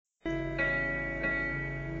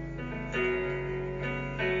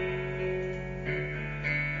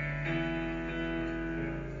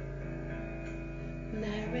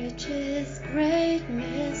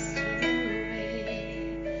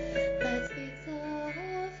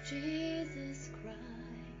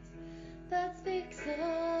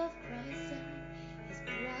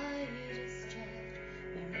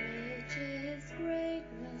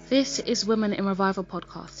This is Women in Revival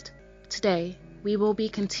podcast. Today, we will be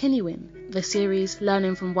continuing the series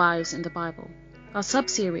Learning from Wives in the Bible. Our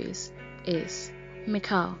sub-series is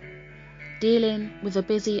Michal, dealing with a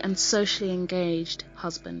busy and socially engaged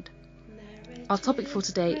husband. Our topic for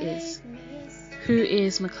today is, who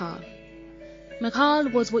is Michal? Michal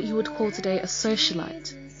was what you would call today a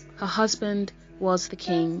socialite. Her husband was the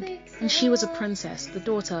king, and she was a princess, the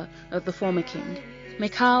daughter of the former king.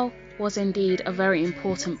 Michal was indeed a very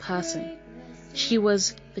important person. She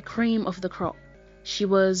was the cream of the crop. She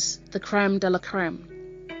was the creme de la creme.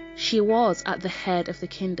 She was at the head of the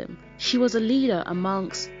kingdom. She was a leader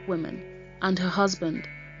amongst women, and her husband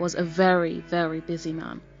was a very, very busy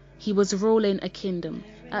man. He was ruling a kingdom,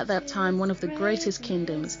 at that time one of the greatest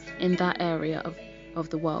kingdoms in that area of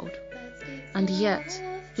the world. And yet,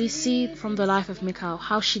 we see from the life of Michal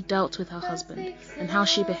how she dealt with her husband and how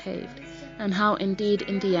she behaved, and how indeed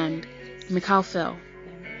in the end, Michal fell.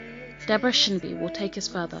 Deborah Shinby will take us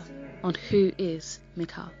further on who is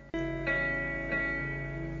Michal.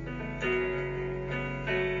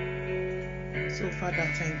 So Father,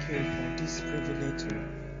 thank you for this privilege to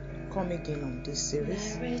come again on this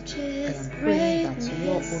series. I am praying that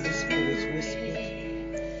your Holy Spirit will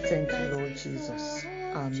speak. Thank you, Lord Jesus.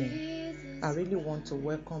 Amen. I really want to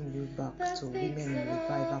welcome you back to Women in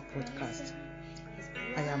Revival podcast.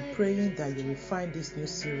 I am praying that you will find this new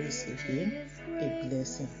series again a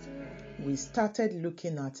blessing. We started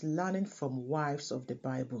looking at learning from wives of the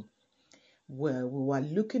Bible, where we were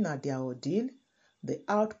looking at their ordeal, the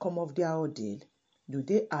outcome of their ordeal. Do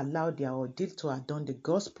they allow their ordeal to adorn the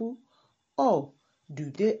gospel, or do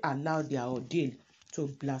they allow their ordeal to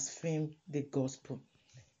blaspheme the gospel?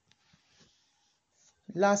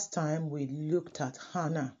 Last time we looked at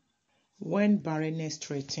Hannah, when barrenness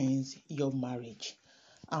threatens your marriage.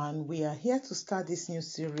 And we are here to start this new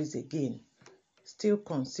series again, still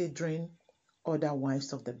considering other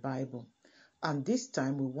wives of the Bible. And this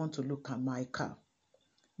time we want to look at Michal,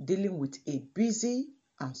 dealing with a busy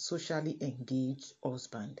and socially engaged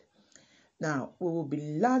husband. Now, we will be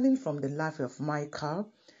learning from the life of Michal,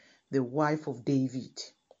 the wife of David,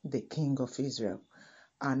 the king of Israel.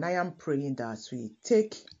 And I am praying that we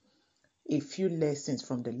take a few lessons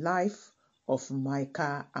from the life of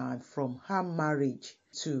Michal and from her marriage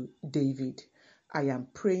to David. I am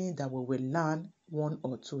praying that we will learn one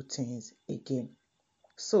or two things again.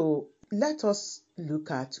 So let us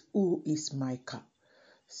look at who is Michal.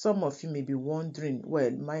 Some of you may be wondering,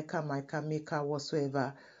 well, Michal,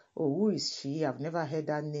 whatsoever. Oh, who is she? I've never heard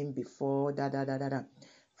that name before.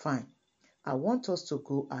 Fine. I want us to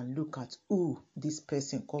go and look at who this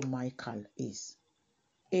person called Michal is.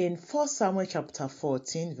 In 1 Samuel chapter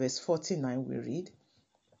 14, verse 49, we read,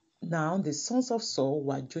 Now the sons of Saul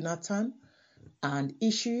were Jonathan and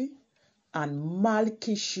Ishi and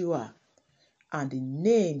Malchishua, and the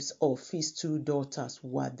names of his two daughters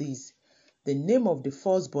were these: the name of the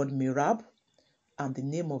firstborn Merab, and the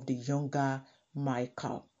name of the younger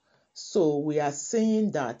Michal. So we are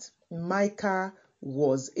saying that Michal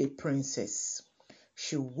was a princess.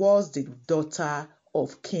 She was the daughter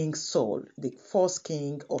of King Saul, the first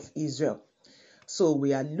king of Israel. So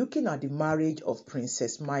we are looking at the marriage of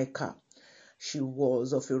Princess Michal. She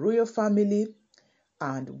was of a royal family,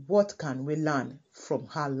 and what can we learn from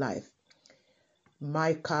her life?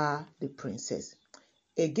 Michal, the princess.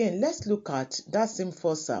 Again, let's look at that same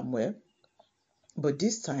 1 Samuel, but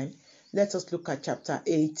this time, let us look at chapter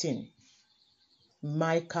 18.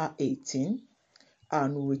 Michal 18,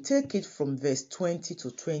 and we take it from verse 20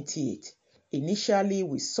 to 28. Initially,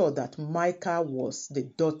 we saw that Michal was the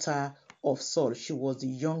daughter of Saul. She was the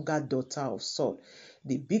younger daughter of Saul.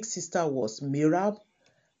 The big sister was Merab.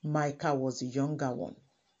 Michal was the younger one.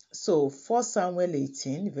 So 1 Samuel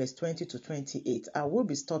 18, verse 20 to 28. I will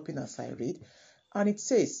be stopping as I read. And it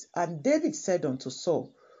says, And David said unto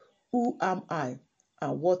Saul, Who am I,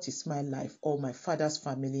 and what is my life, or my father's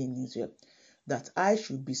family in Israel, that I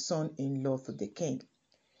should be son-in-law to the king?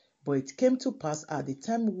 But it came to pass at the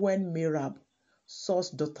time when Merab,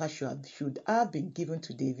 Saul's daughter, should have been given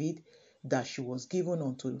to David, that she was given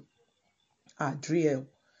unto Adriel,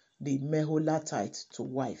 the Meholatite, to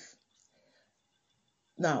wife.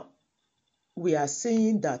 Now, we are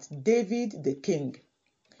saying that David, the king,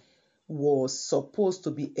 was supposed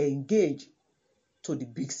to be engaged to the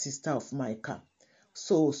big sister of Michal.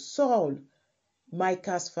 So Saul,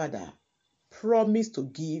 Michal's father, promised to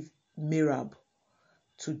give Merab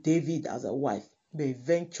to David as a wife, but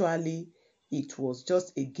eventually it was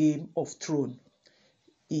just a game of throne.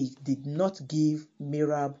 He did not give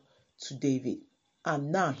Merab to David.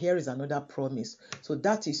 And now here is another promise. So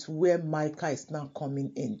that is where Michal is now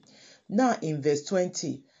coming in. Now in verse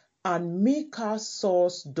 20, And Michal,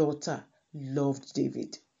 Saul's daughter, loved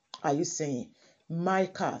David. Are you saying?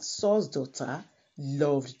 Michal, Saul's daughter,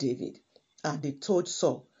 loved David. And they told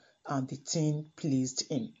Saul, and the thing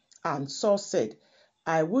pleased him. And Saul said,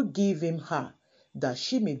 I will give him her, that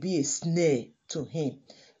she may be a snare to him,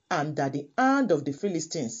 and that the hand of the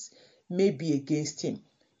Philistines may be against him.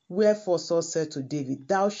 Wherefore Saul said to David,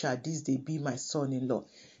 Thou shalt this day be my son-in-law,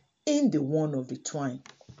 in the one of the twine.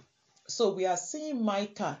 So we are seeing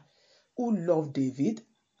Michal, who loved David,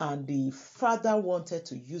 and the father wanted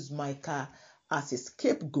to use Michal as a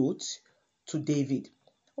scapegoat to David.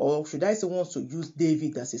 Or should I say wants to use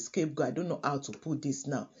David as a scapegoat? I don't know how to put this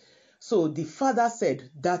now. So the father said,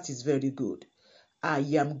 that is very good. I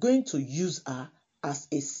am going to use her as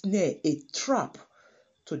a snare, a trap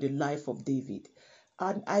to the life of David.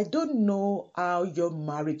 And I don't know how your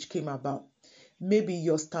marriage came about. Maybe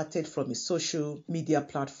you started from a social media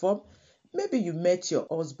platform. Maybe you met your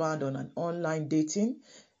husband on an online dating.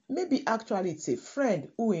 Maybe actually it's a friend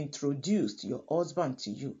who introduced your husband to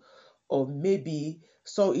you. Or maybe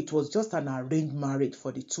so it was just an arranged marriage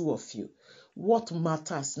for the two of you. What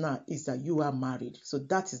matters now is that you are married. So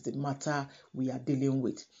that is the matter we are dealing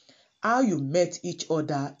with. How you met each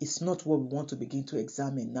other is not what we want to begin to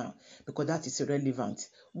examine now, because that is irrelevant.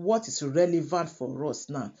 What is relevant for us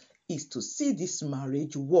now is to see this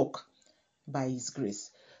marriage work by His grace.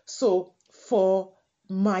 So for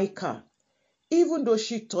Michal, even though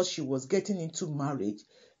she thought she was getting into marriage,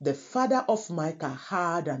 the father of Michal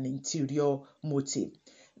had an interior motive.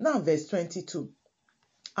 Now verse 22.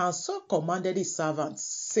 And Saul commanded his servants,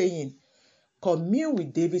 saying, Commune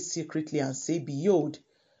with David secretly, and say, Behold,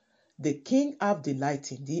 the king hath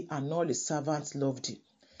delight in thee, and all his servants love thee.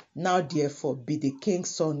 Now therefore be the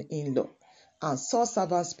king's son-in-law. And Saul's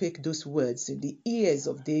servants spake those words in the ears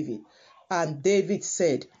of David. And David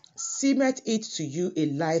said, Seemeth it to you a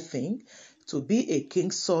light thing to be a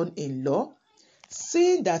king's son-in-law,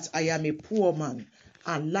 seeing that I am a poor man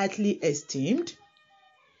and lightly esteemed?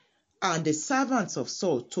 And the servants of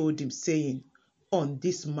Saul told him, saying, On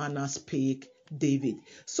this manner spake David.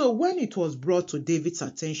 So when it was brought to David's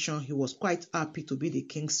attention, he was quite happy to be the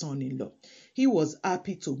king's son-in-law. He was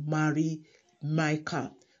happy to marry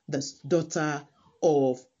Michal, the daughter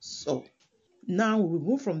of Saul. Now we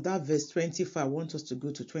move from that verse 25. I want us to go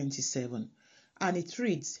to 27. And it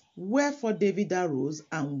reads, Wherefore David arose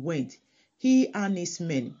and went, he and his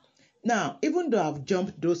men. Now, even though I've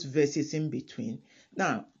jumped those verses in between,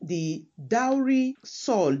 now the dowry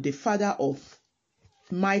Saul, the father of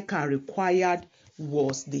Michal, required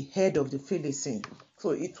was the head of the Philistines.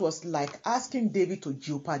 So it was like asking David to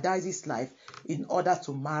jeopardize his life in order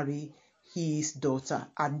to marry his daughter,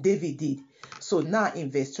 and David did. So now in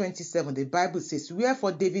verse 27, the Bible says,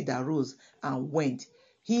 Wherefore David arose and went,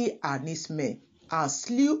 he and his men, and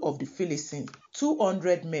slew of the Philistines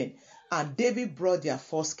 200 men, and David brought their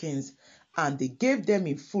foreskins, and they gave them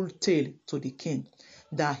in full tale to the king,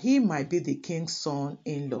 that he might be the king's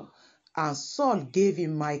son-in-law. And Saul gave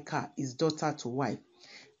him Michal, his daughter, to wife.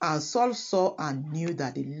 And Saul saw and knew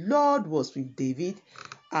that the Lord was with David,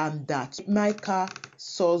 and that Michal,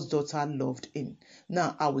 Saul's daughter, loved him.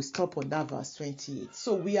 Now I will stop on that verse 28.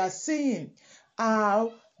 So we are seeing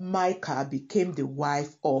how Michal became the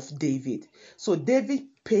wife of David. So David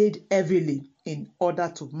paid heavily in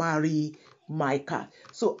order to marry Michal.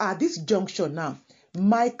 So at this juncture now,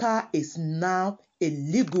 Michal is now a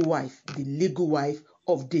legal wife, the legal wife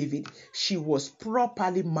of David. She was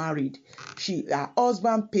properly married. Her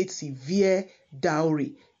husband paid severe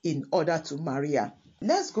dowry in order to marry her.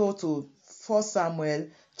 Let's go to 1 Samuel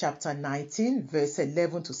chapter 19, verse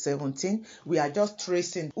 11 to 17. We are just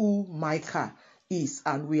tracing who Michal is,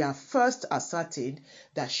 and we are first ascertained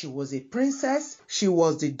that she was a princess. She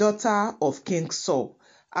was the daughter of King Saul,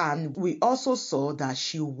 and we also saw that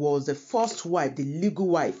she was the first wife, the legal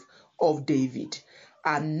wife of David.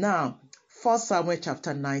 And now 1 Samuel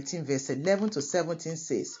chapter 19, verse 11 to 17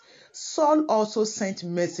 says, Saul also sent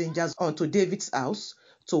messengers unto David's house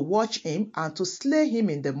to watch him and to slay him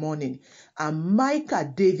in the morning. And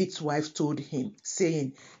Michal, David's wife, told him,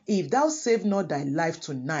 saying, If thou save not thy life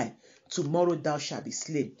tonight, tomorrow thou shalt be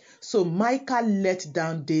slain. So Michal let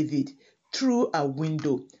down David through a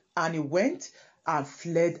window, and he went and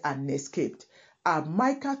fled and escaped. And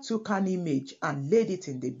Michal took an image and laid it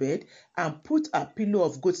in the bed, and put a pillow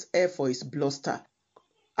of goat's hair for his bluster,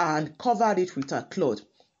 and covered it with a cloth.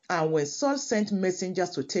 And when Saul sent messengers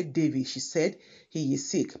to take David, she said, He is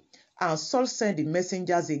sick. And Saul sent the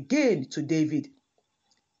messengers again to David,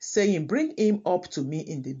 saying, Bring him up to me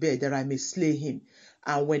in the bed, that I may slay him.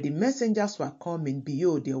 And when the messengers were coming,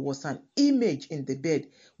 behold, there was an image in the bed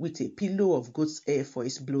with a pillow of goat's hair for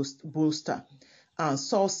his bolster. And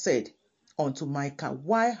Saul said unto Micah,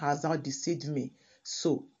 why hast thou deceived me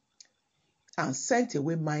so, and sent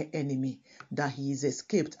away my enemy, that he is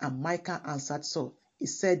escaped? And Micah answered Saul, he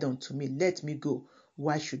said unto me, let me go.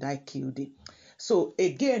 Why should I kill thee? So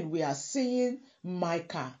again, we are seeing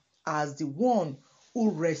Micah as the one who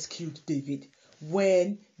rescued David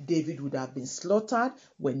when David would have been slaughtered,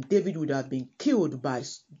 when David would have been killed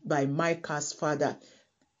by Micah's father,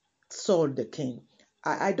 Saul the king.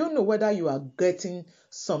 I don't know whether you are getting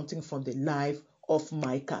something from the life of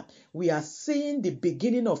Micah. We are seeing the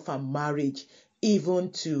beginning of her marriage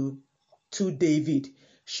even to David.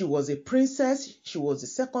 She was a princess. She was the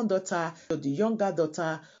second daughter, the younger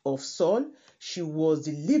daughter of Saul. She was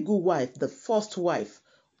the legal wife, the first wife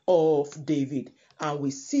of David. And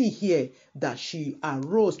we see here that she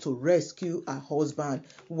arose to rescue her husband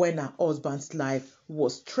when her husband's life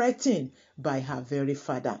was threatened by her very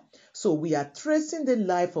father. So we are tracing the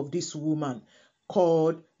life of this woman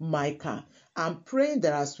called Micah. I'm praying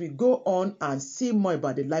that as we go on and see more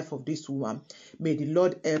about the life of this woman, may the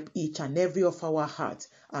Lord help each and every of our hearts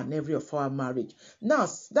and every of our marriage. Now,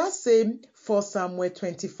 that same 1 Samuel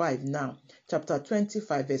 25 now, chapter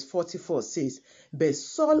 25 verse 44 says, but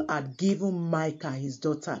Saul had given Micah his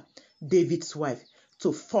daughter, David's wife, to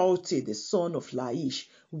Phalti, the son of Laish,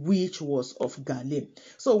 which was of Galim.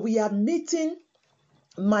 So we are meeting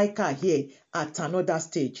Micah here at another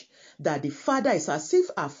stage, that the father is as if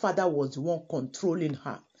her father was the one controlling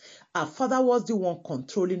her. Her father was the one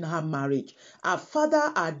controlling her marriage. Her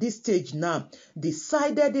father at this stage now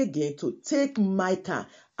decided again to take Micah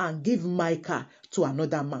and give Micah to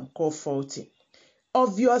another man called Phalti.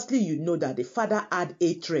 Obviously, you know that the father had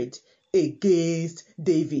hatred against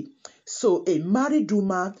David. So a married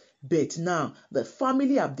woman, but now the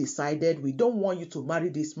family have decided, we don't want you to marry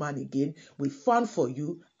this man again. We found for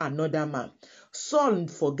you another man. Saul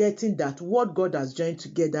forgetting that what God has joined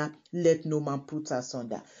together, let no man put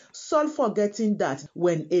asunder. Saul forgetting that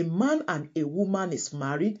when a man and a woman is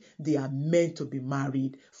married, they are meant to be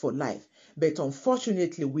married for life. But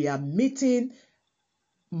unfortunately, we are meeting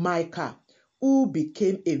Micah, who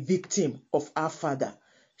became a victim of her father.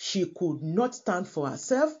 She could not stand for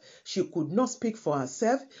herself. She could not speak for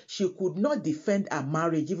herself. She could not defend her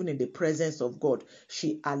marriage even in the presence of God.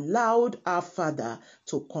 She allowed her father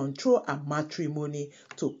to control her matrimony,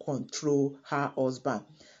 to control her husband.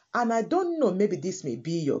 And I don't know, maybe this may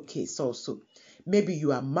be your case also. Maybe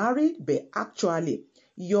you are married, but actually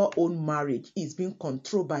your own marriage is being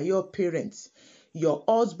controlled by your parents. Your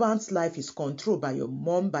husband's life is controlled by your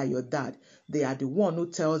mom, by your dad. They are the one who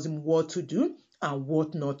tells him what to do and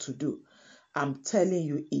what not to do. I'm telling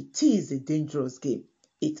you, it is a dangerous game.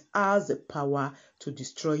 It has the power to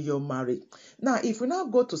destroy your marriage. Now, if we now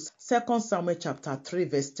go to 2 Samuel chapter 3,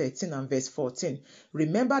 verse 13 and verse 14,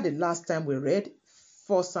 remember the last time we read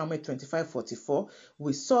 1 Samuel 25:44,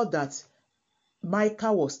 we saw that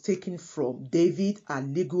Micah was taken from David, her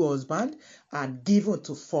legal husband, and given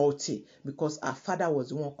to Phalti because her father was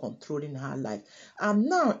the one controlling her life. And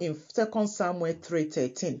now in 2 Samuel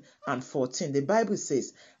 3:13 and 14, the Bible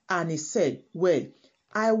says, and he said, well,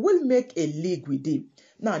 I will make a league with thee.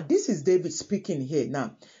 Now, this is David speaking here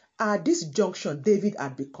now. At this junction, David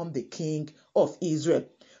had become the king of Israel.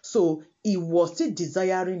 So he was still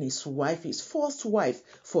desiring his wife, his first wife,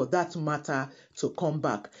 for that matter, to come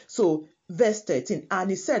back. So verse 13, and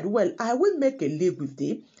he said, well, I will make a league with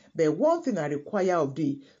thee, but one thing I require of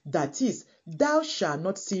thee, that is, thou shalt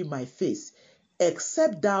not see my face,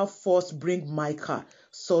 except thou first bring Micah,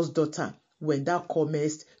 Saul's daughter, when thou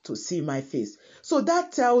comest to see my face. So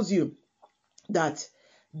that tells you that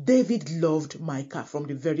David loved Micah from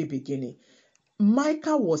the very beginning.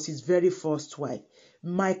 Micah was his very first wife.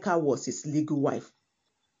 Micah was his legal wife.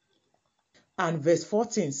 And verse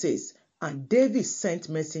 14 says, and David sent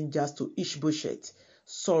messengers to Ishbosheth,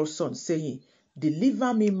 Saul's son, saying,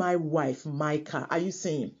 deliver me my wife, Micah. Are you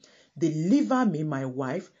saying, deliver me my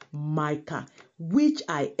wife, Micah, which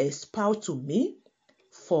I espoused to me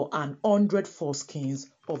for 100 foreskins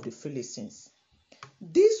of the Philistines.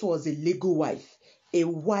 This was a legal wife, a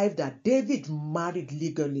wife that David married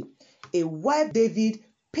legally, a wife David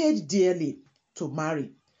paid dearly to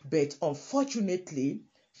marry. But unfortunately,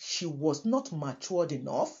 she was not matured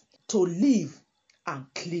enough to live and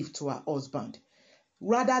cleave to her husband.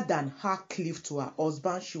 Rather than her cleave to her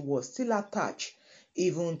husband, she was still attached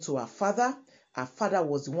even to her father. Her father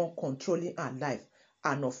was the one controlling her life.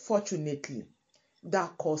 And unfortunately,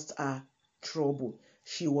 that caused her trouble.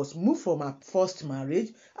 She was moved from her first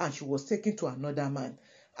marriage and she was taken to another man.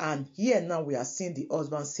 And here now we are seeing the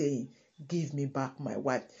husband saying, give me back my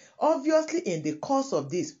wife. Obviously, in the course of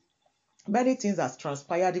this, many things has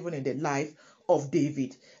transpired even in the life of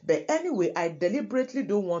David. But anyway, I deliberately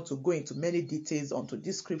don't want to go into many details onto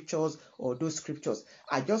these scriptures or those scriptures.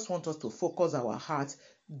 I just want us to focus our hearts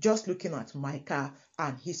just looking at Michal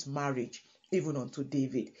and his marriage, even unto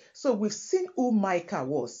David. So we've seen who Michal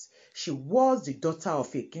was. She was the daughter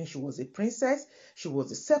of a king. She was a princess. She was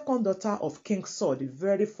the second daughter of King Saul, the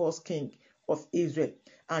very first king of Israel.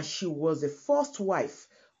 And she was the first wife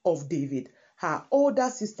of David. Her older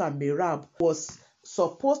sister Merab was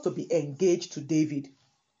supposed to be engaged to David.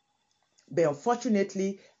 But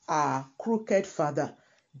unfortunately, her crooked father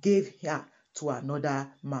gave her to another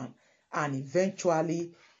man. And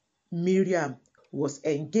eventually, Miriam was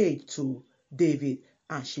engaged to David,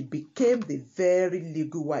 and she became the very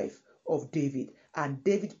legal wife of David. And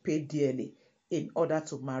David paid dearly in order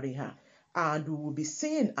to marry her. And we will be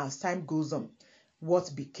seeing as time goes on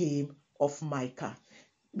what became of Michal.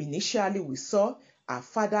 Initially, we saw her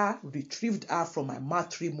father retrieved her from her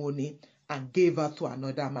matrimony and gave her to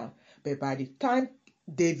another man. But by the time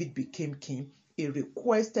David became king, he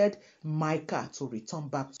requested Michal to return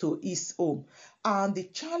back to his home. And the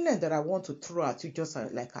challenge that I want to throw at you, just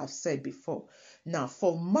like I've said before, now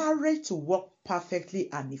for marriage to work perfectly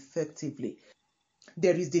and effectively,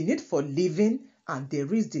 there is the need for living and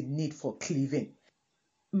there is the need for cleaving.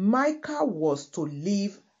 Michal was to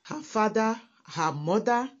leave her father, her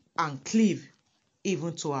mother, and cleave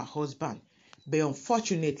even to her husband. But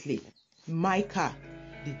unfortunately, Michal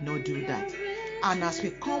did not do that. And as we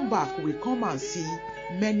come back, we come and see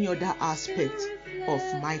many other aspects of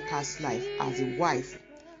Michal's life as a wife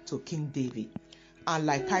to King David. And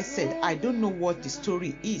like I said, I don't know what the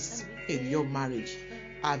story is in your marriage.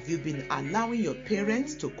 Have you been allowing your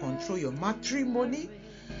parents to control your matrimony?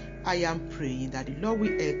 I am praying that the Lord will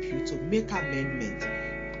help you to make amendment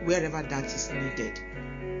wherever that is needed.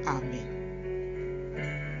 Amen.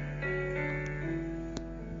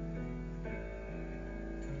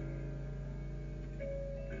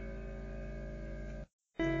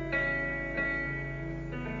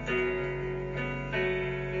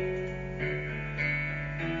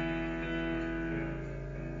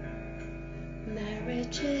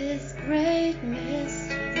 Marriage is great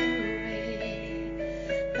mystery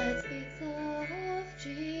that speaks of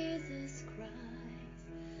Jesus Christ,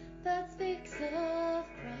 that speaks of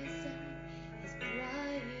Christ and his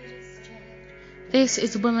brightest child. This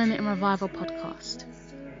is the Women in Revival podcast.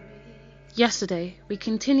 Yesterday, we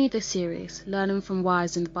continued this series, Learning from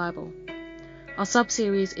Wives in the Bible. Our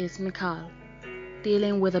sub-series is Michal,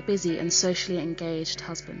 dealing with a busy and socially engaged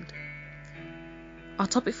husband. Our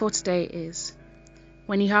topic for today is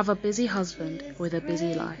when you have a busy husband with a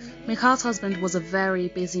busy life. Michal's husband was a very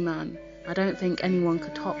busy man. I don't think anyone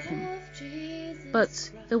could top him.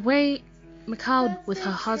 But the way Michal with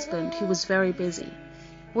her husband, who was very busy,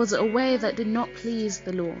 was a way that did not please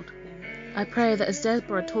the Lord. I pray that as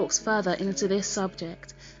Deborah talks further into this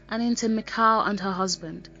subject and into Michal and her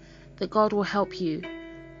husband, that God will help you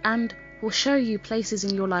and will show you places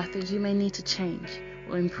in your life that you may need to change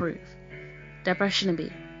or improve. Deborah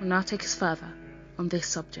Shinabi will now take us further on this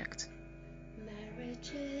subject.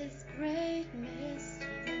 Marriage is great mystery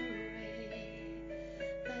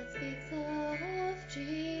that speaks of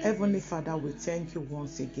Jesus. Heavenly Father, we thank you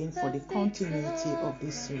once again for the continuity of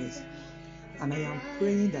this series. And I am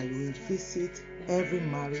praying that you will visit every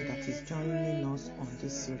marriage that is joining us on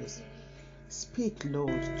this series. Speak,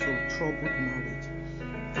 Lord, to troubled marriage.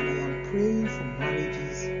 And I am praying for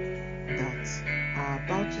marriages that are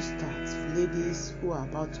about to start, ladies who are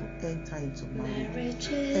about to enter into marriage.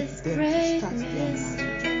 Help them to start their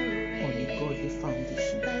marriage on a godly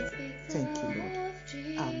foundation. Thank you, Lord.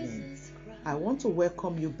 Amen. I want to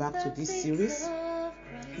welcome you back to this series,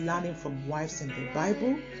 Learning from Wives in the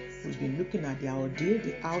Bible. We've been looking at their ordeal,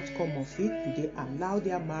 the outcome of it. Do they allow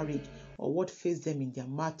their marriage or what faced them in their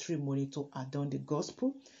matrimony to adorn the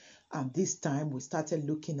gospel? And this time we started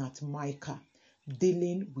looking at Michal,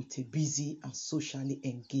 dealing with a busy and socially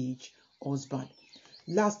engaged husband.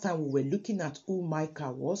 Last time we were looking at who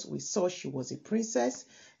Michal was. We saw she was a princess,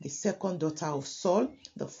 the second daughter of Saul,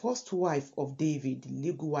 the first wife of David, the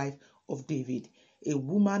legal wife of David, a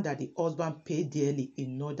woman that the husband paid dearly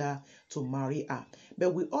in order to marry her.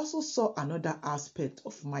 But we also saw another aspect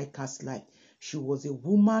of Michal's life. She was a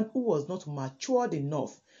woman who was not matured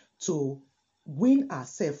enough to win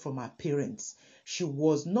herself from her parents. She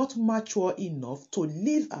was not mature enough to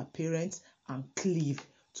leave her parents and cleave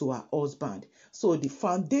to her husband. So the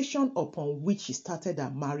foundation upon which she started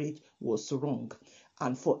her marriage was wrong.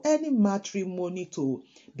 And for any matrimony to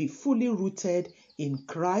be fully rooted in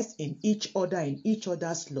Christ, in each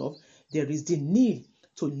other's love, there is the need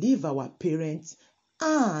to leave our parents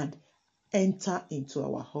and enter into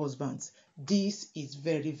our husbands. This is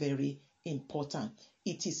very, very important.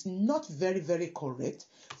 It is not very, very correct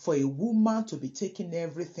for a woman to be taking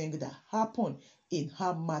everything that happened in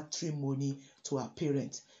her matrimony to her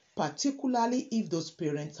parents, particularly if those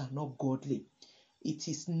parents are not godly. It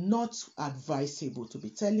is not advisable to be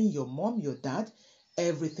telling your mom, your dad,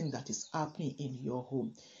 everything that is happening in your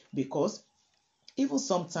home, because even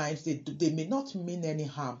sometimes they may not mean any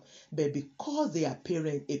harm, but because they are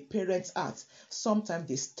a parent's act, sometimes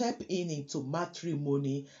they step into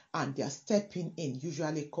matrimony, and their stepping in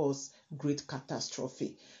usually cause great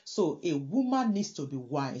catastrophe. So a woman needs to be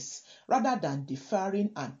wise. Rather than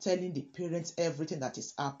deferring and telling the parents everything that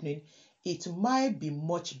is happening, it might be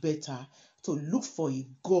much better to look for a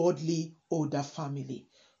godly older family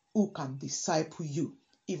who can disciple you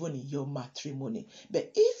even in your matrimony.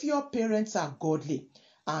 But if your parents are godly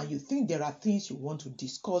and you think there are things you want to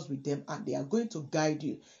discuss with them and they are going to guide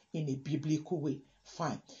you in a biblical way,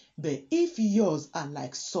 fine. But if yours are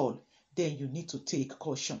like Saul, then you need to take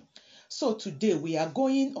caution. So today we are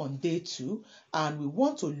going on day 2, and we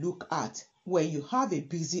want to look at when you have a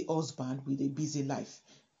busy husband with a busy life.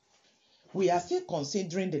 We are still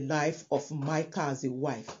considering the life of Micah as a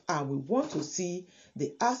wife, and we want to see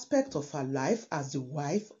the aspect of her life as the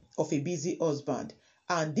wife of a busy husband.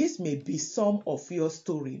 And this may be some of your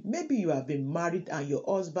story. Maybe you have been married and your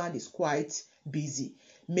husband is quite busy.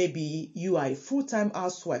 Maybe you are a full-time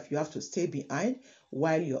housewife. You have to stay behind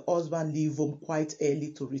while your husband leaves home quite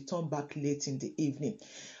early to return back late in the evening.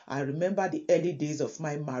 I remember the early days of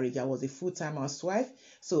my marriage. I was a full-time housewife,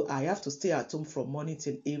 so I have to stay at home from morning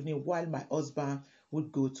till evening while my husband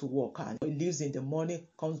would go to work, and he leaves in the morning,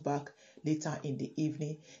 comes back later in the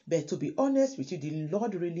evening. But to be honest with you, the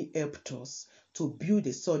Lord really helped us to build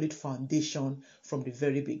a solid foundation from the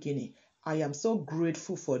very beginning. I am so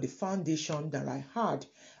grateful for the foundation that I had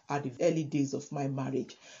at the early days of my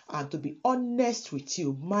marriage. And to be honest with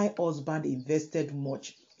you, my husband invested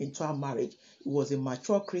much into our marriage. He was a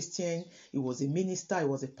mature Christian, he was a minister, he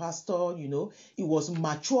was a pastor, he was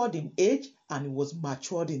matured in age and he was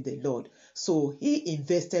matured in the Lord. So he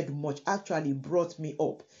invested much, actually brought me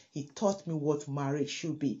up. He taught me what marriage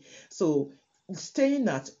should be. So staying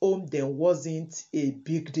at home then wasn't a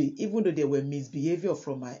big deal, even though there were misbehavior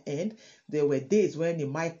from my end. There were days when he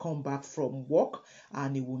might come back from work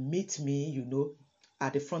and he would meet me,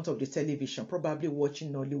 at the front of the television, probably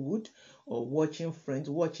watching Nollywood or watching Friends,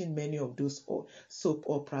 watching many of those soap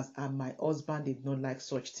operas, and my husband did not like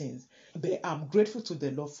such things. But I'm grateful to the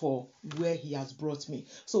Lord for where he has brought me.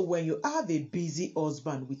 So when you have a busy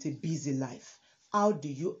husband with a busy life, how do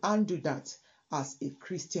you undo that as a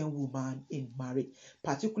Christian woman in marriage,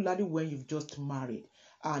 particularly when you've just married?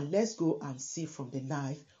 And let's go and see from the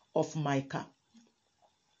life of Micah,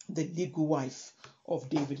 the legal wife of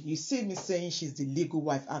David. You see me saying she's the legal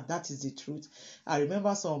wife, and that is the truth. I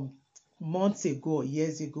remember some months ago or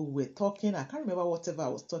years ago, we were talking, I can't remember whatever I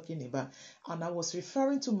was talking about, and I was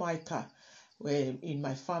referring to Micah in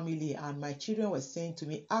my family, and my children were saying to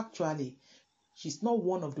me, actually, she's not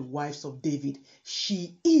one of the wives of David.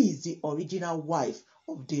 She is the original wife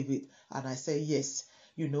of David. And I said, yes,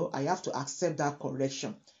 I have to accept that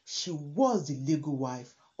correction. She was the legal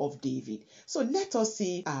wife of David. So let us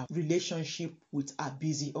see her relationship with her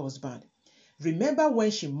busy husband. Remember when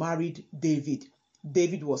she married David,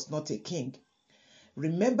 David was not a king.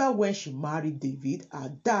 Remember when she married David, her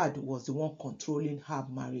dad was the one controlling her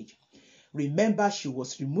marriage. Remember, she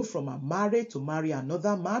was removed from her marriage to marry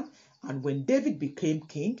another man, and when David became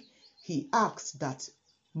king, he asked that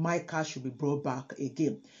Micah should be brought back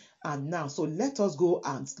again. And now, so let us go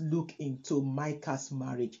and look into Micah's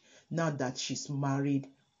marriage now that she's married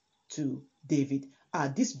to David.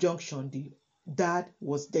 At this junction, the dad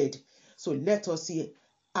was dead. So let us see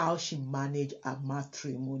how she managed her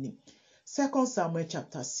matrimony. 2 Samuel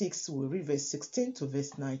chapter 6, we'll read verse 16 to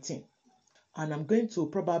verse 19. And I'm going to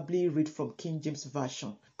probably read from King James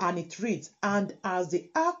Version. And it reads, "And as the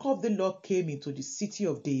ark of the Lord came into the city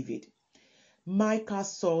of David, Micah,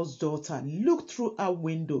 Saul's daughter, looked through her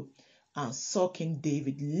window and saw King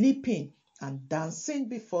David leaping and dancing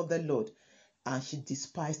before the Lord, and she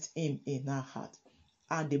despised him in her heart.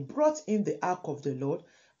 And they brought in the ark of the Lord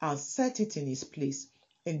and set it in his place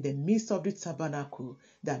in the midst of the tabernacle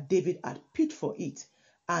that David had pitched for it.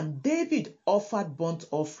 And David offered burnt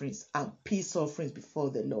offerings and peace offerings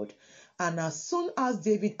before the Lord. And as soon as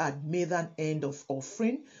David had made an end of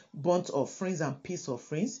offering burnt offerings and peace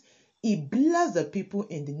offerings, he blessed the people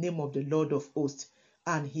in the name of the Lord of hosts.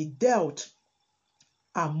 and he dealt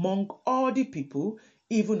among all the people,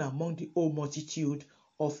 even among the whole multitude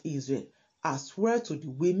of Israel, as well to the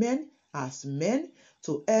women as men,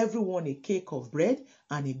 to everyone a cake of bread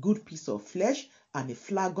and a good piece of flesh and a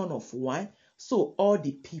flagon of wine. So all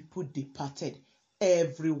the people departed,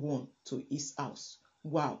 everyone to his house.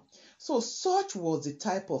 Wow. So such was the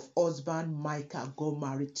type of husband Micah got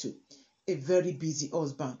married to. A very busy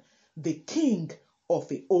husband, the king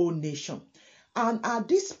of a whole nation. And at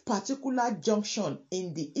this particular junction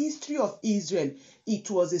in the history of Israel, it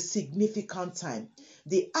was a significant time.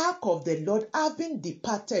 The ark of the Lord, having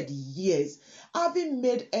departed years, having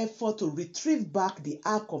made effort to retrieve back the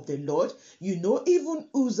ark of the Lord, even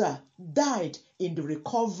Uzzah died in the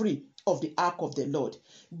recovery of the ark of the Lord.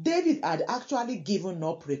 David had actually given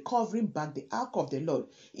up recovering back the ark of the Lord.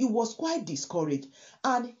 He was quite discouraged.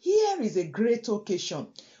 And here is a great occasion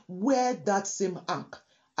where that same ark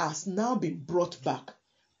has now been brought back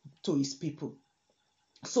to his people.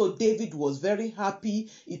 So David was very happy.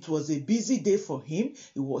 It was a busy day for him.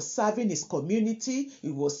 He was serving his community. He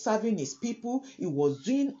was serving his people. He was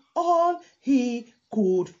doing all he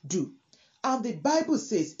could do. And the Bible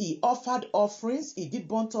says he offered offerings, he did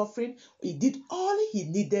burnt offering, he did all he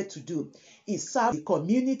needed to do. He served the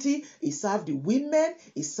community, he served the women,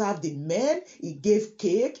 he served the men, he gave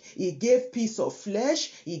cake, he gave piece of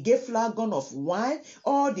flesh, he gave flagon of wine.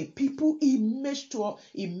 All the people, he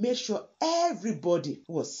made sure everybody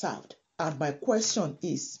was served. And my question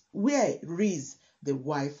is, where is the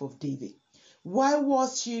wife of David? Why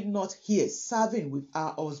was she not here serving with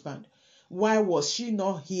her husband? Why was she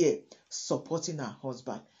not here supporting her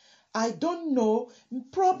husband? I don't know.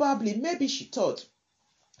 Probably, maybe she thought,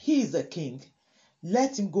 he is a king.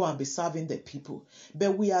 Let him go and be serving the people.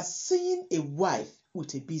 But we are seeing a wife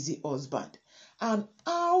with a busy husband. And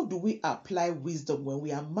how do we apply wisdom when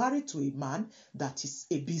we are married to a man that is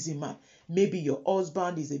a busy man? Maybe your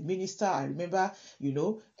husband is a minister. I remember,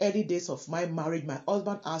 early days of my marriage, my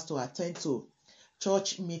husband has to attend to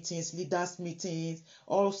church meetings, leaders meetings,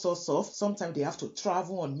 all sorts of. Sometimes they have to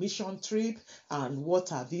travel on mission trip and what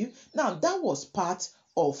have you. Now that was part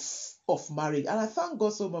of marriage, and I thank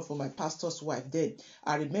God so much for my pastor's wife. Then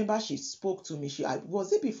I remember she spoke to me.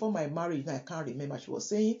 Was it before my marriage? I can't remember. She was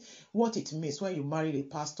saying what it means when you marry a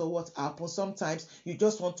pastor. What happens sometimes you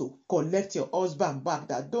just want to collect your husband back.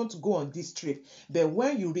 That don't go on this trip. But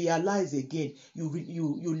when you realize again,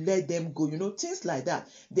 you let them go. Things like that.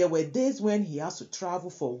 There were days when he has to travel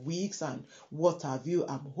for weeks and what have you.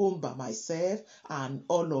 I'm home by myself and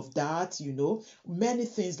all of that. Many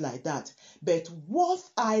things like that. But what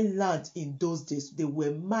I learned in those days, they were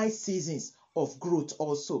my seasons of growth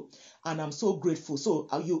also, and I'm so grateful. So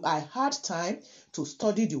I had time to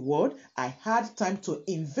study the word. I had time to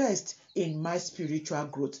invest in my spiritual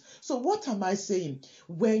growth. So what am I saying?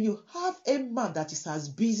 When you have a man that is as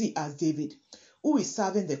busy as David, who is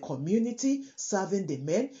serving the community, serving the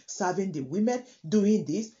men, serving the women, doing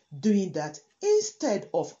this, doing that, instead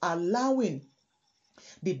of allowing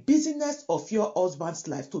the busyness of your husband's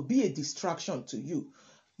life to be a distraction to you,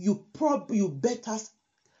 you better,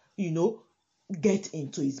 get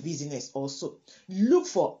into his business also. Look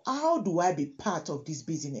for, how do I be part of this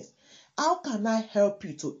business? How can I help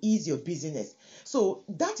you to ease your business? So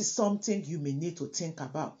that is something you may need to think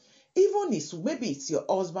about. Even if maybe it's your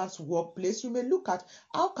husband's workplace, you may look at,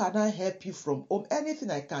 how can I help you from home? Anything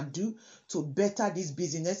I can do to better this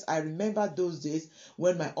business. I remember those days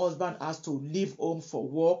when my husband has to leave home for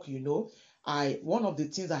work, one of the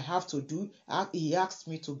things I have to do, he asked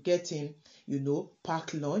me to get him,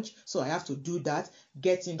 pack lunch. So I have to do that,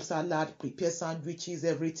 get him salad, prepare sandwiches,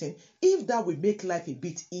 everything. If that will make life a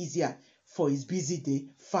bit easier for his busy day,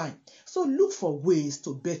 fine. So look for ways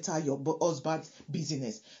to better your husband's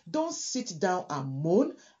business. Don't sit down and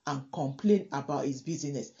moan and complain about his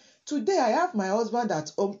business. Today I have my husband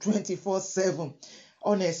at home 24/7.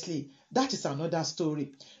 Honestly, that is another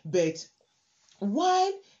story. But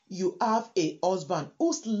while you have a husband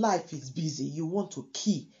whose life is busy, you want to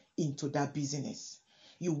key into that business.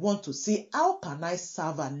 You want to say, how can I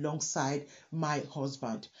serve alongside my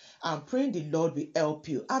husband? I'm praying the Lord will help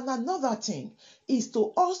you. And another thing is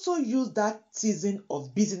to also use that season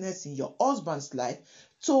of business in your husband's life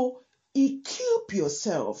to equip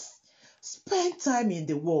yourself. Spend time in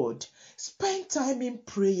the word. Spend time in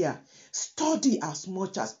prayer. Study as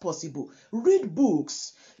much as possible. Read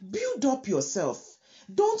books. Build up yourself.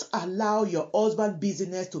 Don't allow your husband's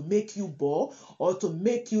business to make you bored or to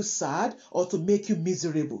make you sad or to make you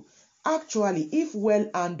miserable. Actually, if well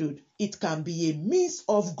handled, it can be a means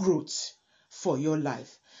of growth for your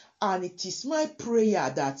life. And it is my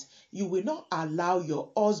prayer that you will not allow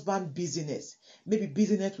your husband's business maybe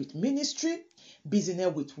business with ministry,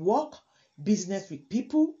 business with work, business with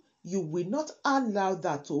people. You will not allow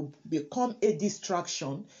that to become a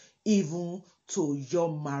distraction even to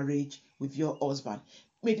your marriage with your husband.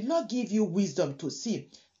 May the Lord give you wisdom to see,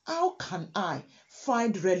 how can I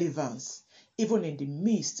find relevance even in the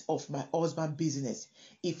midst of my husband's business?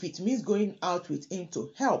 If it means going out with him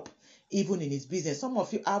to help even in his business. Some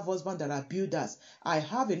of you have husbands that are builders. I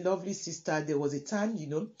have a lovely sister. There was a time,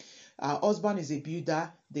 her husband is a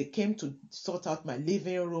builder. They came to sort out my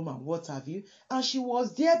living room and what have you. And she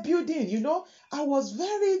was there building, I was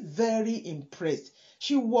very, very impressed.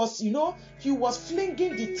 She was, she was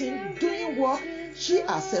flinging the thing, doing work. She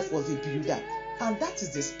herself was a builder. And that is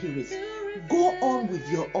the spirit. Go on with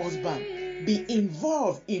your husband. Be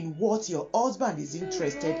involved in what your husband is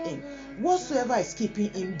interested in. Whatsoever is keeping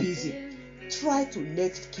him busy, try to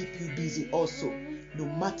let it keep you busy also, no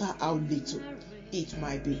matter how little it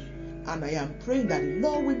might be. And I am praying that the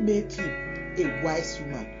Lord will make you a wise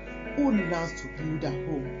woman who learns to build a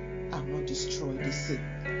home and not destroy the same.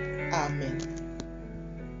 Amen.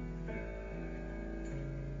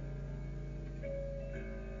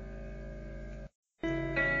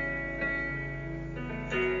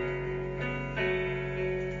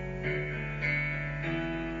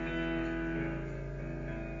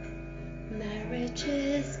 Marriage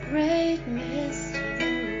is great mystery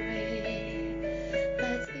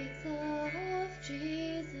that speaks of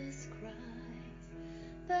Jesus Christ,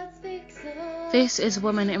 that speaks of... This is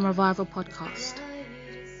Women in Revival podcast.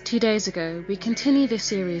 2 days ago, we continue this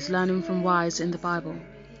series learning from wives in the Bible.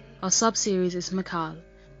 Our sub-series is Michal,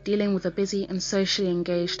 dealing with a busy and socially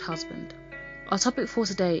engaged husband. Our topic for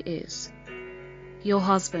today is, your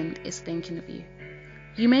husband is thinking of you.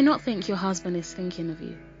 You may not think your husband is thinking of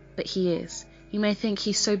you, but he is. You may think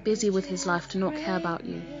he's so busy with his life to not care about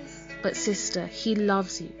you. But sister, he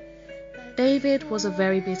loves you. David was a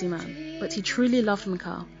very busy man, but he truly loved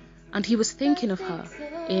Michal, and he was thinking of her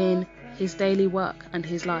in his daily work and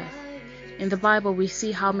his life. In the Bible, we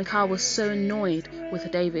see how Michal was so annoyed with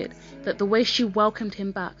David that the way she welcomed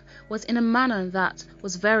him back was in a manner that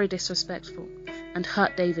was very disrespectful and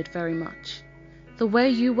hurt David very much. The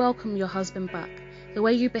way you welcome your husband back, the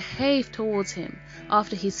way you behave towards him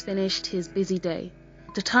after he's finished his busy day,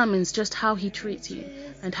 determines just how he treats you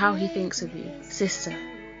and how he thinks of you. Sister,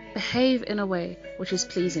 behave in a way which is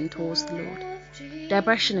pleasing towards the Lord.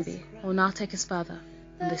 Deborah Shinabi will now take us further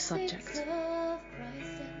on this subject.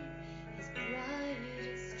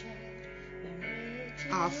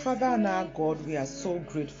 Our Father and our God, we are so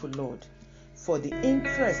grateful, Lord, for the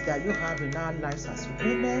interest that you have in our lives as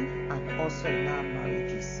women and also in our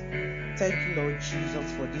marriages. Thank you, Lord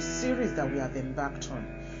Jesus, for this series that we have embarked on.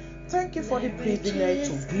 Thank you for the privilege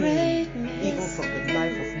to glean even from the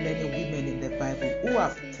life of many women in the Bible who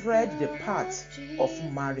have tread the path of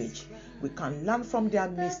marriage. We can learn from their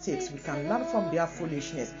mistakes. We can learn from their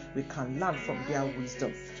foolishness. We can learn from their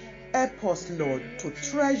wisdom. Help us, Lord, to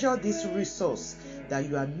treasure this resource that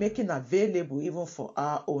you are making available even for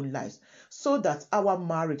our own lives, so that our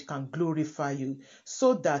marriage can glorify you,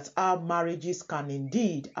 so that our marriages can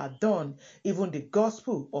indeed adorn even the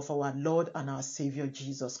gospel of our Lord and our Savior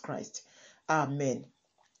Jesus Christ. Amen.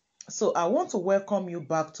 So I want to welcome you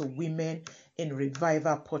back to Women in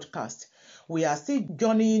Revival podcast. We are still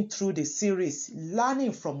journeying through the series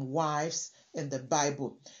Learning from Wives in the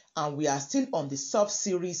Bible, and we are still on the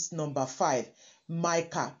sub-series number 5,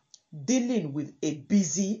 Michal, dealing with a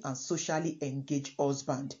busy and socially engaged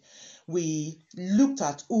husband. We looked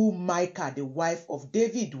at who Michal, the wife of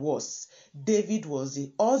David, was. David was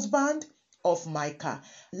the husband of Michal.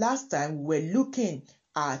 Last time we were looking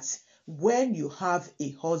at when you have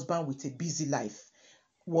a husband with a busy life,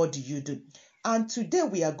 what do you do? And today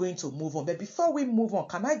we are going to move on. But before we move on,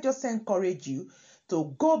 can I just encourage you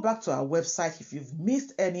to go back to our website if you've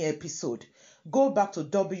missed any episode. Go back to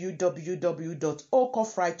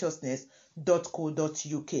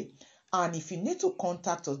www.oakofrighteousness.co.uk. And if you need to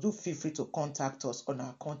contact us, do feel free to contact us on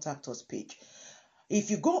our contact us page.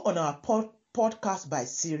 If you go on our podcast by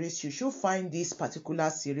series, you should find this particular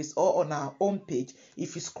series, or on our home page.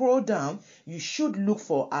 If you scroll down, you should look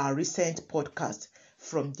for our recent podcast.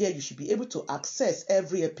 From there, you should be able to access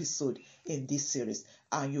every episode in this series,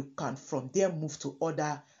 and you can from there move to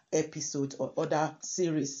other episodes or other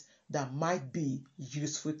series that might be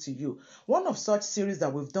useful to you. One of such series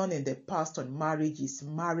that we've done in the past on marriage is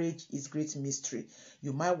Marriage is Great Mystery.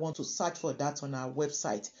 You might want to search for that on our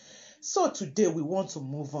website. So today we want to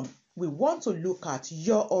move on. We want to look at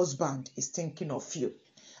your husband is thinking of you,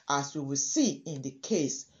 as we will see in the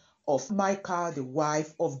case of Michal, the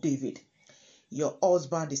wife of David. Your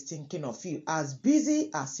husband is thinking of you. As busy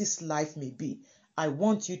as his life may be, I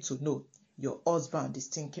want you to know your husband is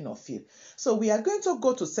thinking of you. So we are going to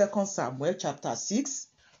go to 2 Samuel chapter 6,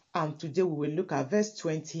 and today we will look at verse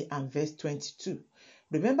 20 and verse 22.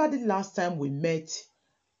 Remember the last time we met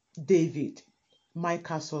David,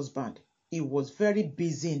 Michael's husband. He was very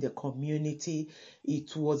busy in the community.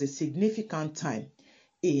 It was a significant time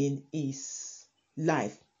in his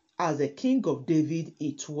life. As a king of David,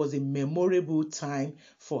 it was a memorable time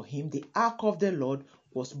for him. The ark of the Lord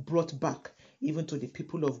was brought back even to the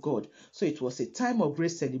people of God. So it was a time of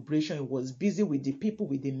great celebration. He was busy with the people,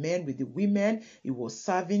 with the men, with the women. He was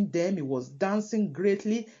serving them. He was dancing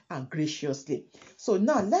greatly and graciously. So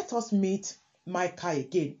now let us meet Michal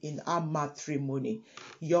again in our matrimony.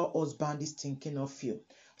 Your husband is thinking of you.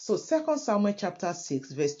 So 2 Samuel chapter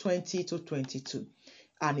 6 verse 20 to 22.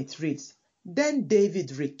 And it reads, Then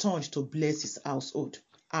David returned to bless his household.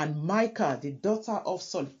 And Michal, the daughter of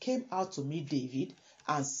Saul, came out to meet David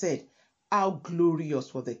and said, How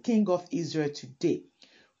glorious was the king of Israel today,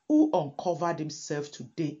 who uncovered himself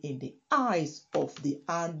today in the eyes of the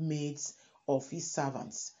handmaids of his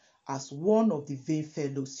servants, as one of the vain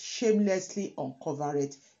fellows shamelessly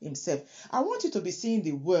uncovered himself. I want you to be seeing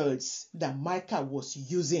the words that Michal was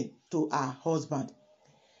using to her husband.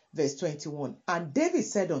 Verse 21, And David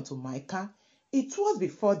said unto Michal, It was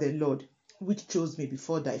before the Lord which chose me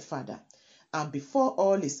before thy father, and before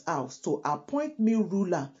all his house, to appoint me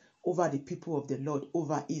ruler over the people of the Lord,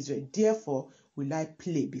 over Israel. Therefore will I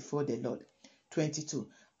play before the Lord. 22,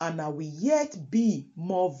 And I will yet be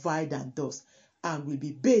more vile than thus, and will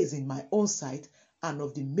be base in my own sight, and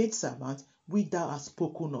of the maidservant which thou hast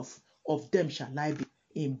spoken of them shall I be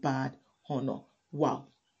in bad honor. Wow.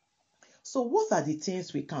 So what are the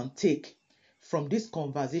things we can take from this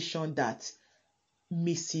conversation that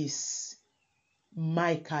Mrs.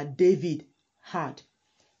 Michal David had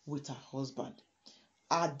with her husband?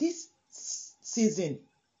 At this season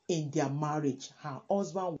in their marriage, her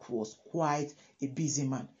husband was quite a busy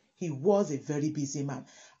man. He was a very busy man.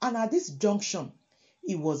 And at this junction,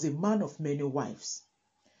 he was a man of many wives.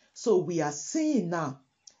 So we are seeing now,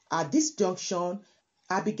 at this junction,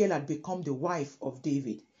 Abigail had become the wife of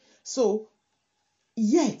David. So,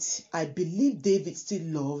 yet, I believe David still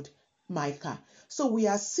loved Michal. So we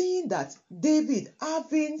are seeing that David,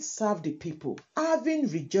 having served the people, having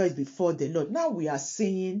rejoiced before the Lord, now we are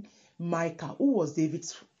seeing Michal, who was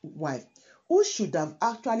David's wife, who should have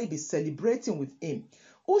actually been celebrating with him,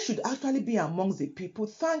 who should actually be amongst the people,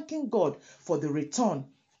 thanking God for the return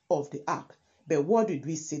of the ark. But what did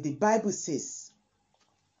we see? The Bible says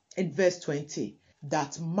in verse 20,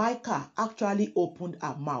 that Michal actually opened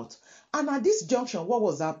her mouth. And at this junction, what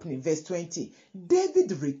was happening? Verse 20,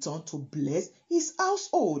 David returned to bless his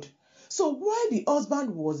household. So while the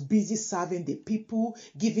husband was busy serving the people,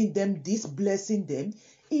 giving them this, blessing them,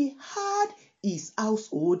 he had his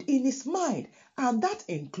household in his mind. And that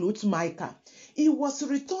includes Michal. He was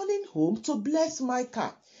returning home to bless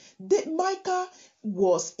Michal. Michal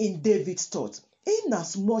was in David's thoughts. In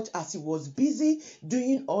as much as he was busy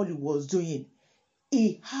doing all he was doing,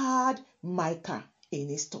 he had Michal in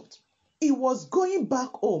his thought. He was going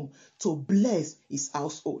back home to bless his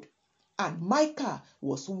household. And Michal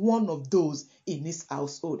was one of those in his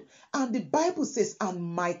household. And the Bible says,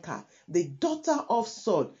 and Michal, the daughter of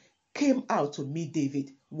Saul, came out to meet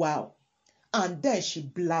David. Wow. And then she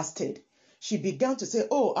blasted. She began to say,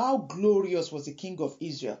 oh, how glorious was the king of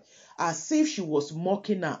Israel. As if she was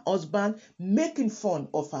mocking her husband, making fun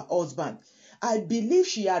of her husband. I believe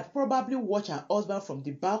she had probably watched her husband from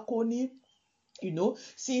the balcony,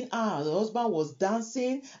 seeing how her husband was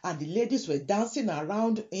dancing and the ladies were dancing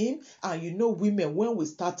around him. And women, when we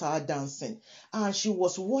start our dancing, and she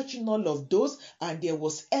was watching all of those, and there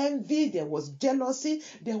was envy, there was jealousy,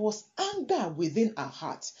 there was anger within her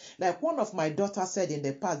heart. Like one of my daughters said in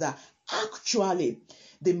the past, that actually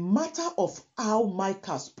the matter of how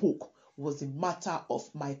Michal spoke was the matter of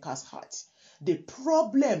Michal's heart. The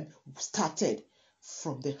problem started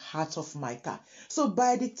from the heart of Michal. So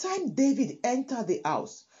by the time David entered the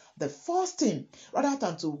house, the first thing, rather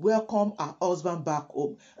than to welcome her husband back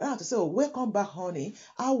home, rather to say, oh, welcome back, honey.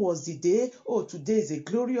 How was the day? Oh, today is a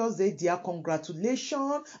glorious day, dear.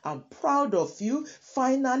 Congratulations. I'm proud of you.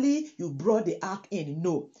 Finally, you brought the ark in.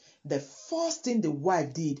 No. The first thing the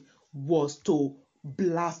wife did was to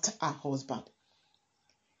blast her husband.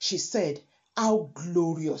 She said, how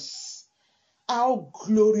glorious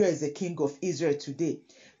is the king of Israel today,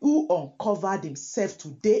 who uncovered himself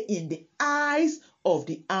today in the eyes of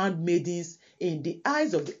the handmaidens, in the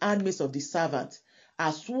eyes of the handmaids of the servant,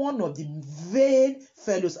 as one of the vain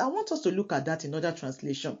fellows. I want us to look at that in other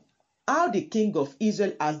translation. how the king of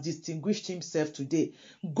Israel has distinguished himself today,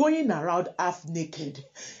 going around half naked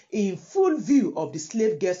in full view of the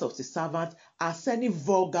slave girls of the servant, as any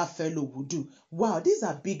vulgar fellow would do. Wow, these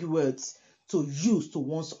are big words to use to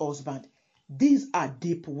one's husband. These are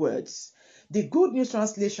deep words. The Good News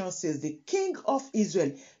Translation says the king of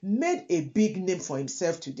Israel made a big name for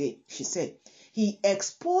himself today. She said, he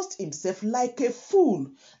exposed himself like a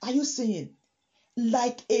fool. Are you saying?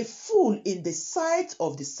 Like a fool in the sight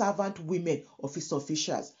of the servant women of his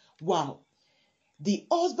officials. Wow. The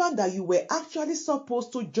husband that you were actually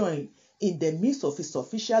supposed to join in the midst of his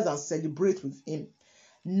officials and celebrate with him.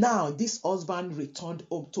 Now this husband returned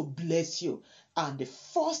home to bless you. And the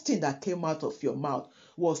first thing that came out of your mouth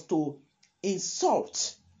was to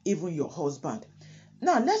insult even your husband.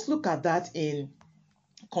 Now let's look at that in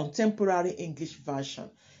Contemporary English Version.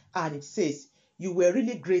 And it says, you were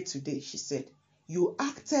really great today, she said. You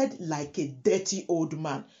acted like a dirty old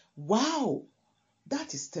man. Wow,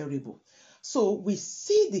 that is terrible. So we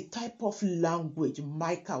see the type of language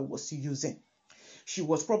Michal was using. She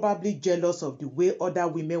was probably jealous of the way other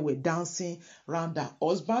women were dancing around her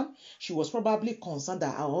husband. She was probably concerned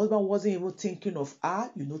that her husband wasn't even thinking of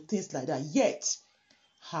her, things like that. Yet,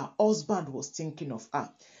 her husband was thinking of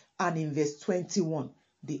her. And in verse 21,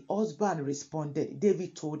 the husband responded.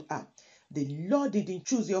 David told her, the Lord didn't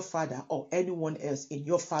choose your father or anyone else in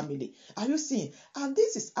your family. Are you seeing? And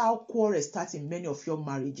this is how quarrels start in many of your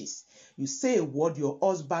marriages. You say a word, your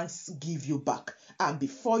husband give you back. And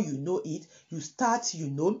before you know it, you start,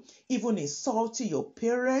 even insulting your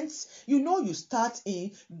parents. You start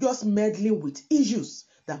in just meddling with issues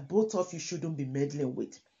that both of you shouldn't be meddling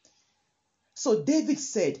with. So David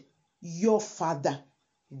said, your father,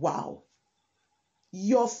 wow,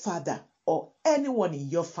 your father or anyone in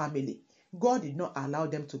your family, God did not allow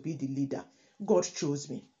them to be the leader. God chose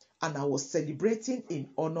me, and I was celebrating in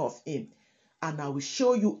honor of him. And I will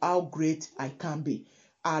show you how great I can be.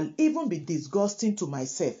 I'll even be disgusting to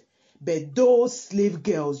myself. But those slave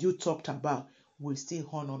girls you talked about will still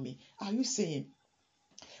honor me. Are you saying?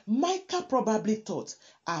 Michal probably thought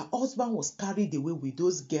her husband was carried away with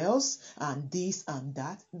those girls and this and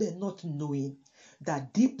that, but not knowing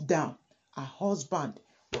that deep down, her husband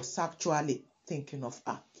was actually thinking of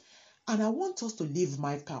her. And I want us to leave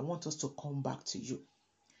Michal. I want us to come back to you.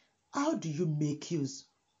 How do you make use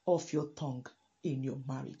of your tongue in your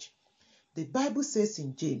marriage? The Bible says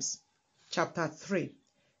in James chapter 3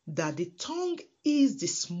 that the tongue is the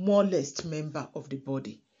smallest member of the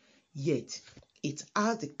body, yet it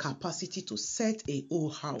has the capacity to set a whole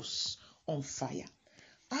house on fire.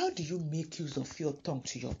 How do you make use of your tongue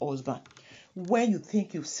to your husband? When you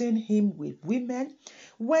think you've seen him with women,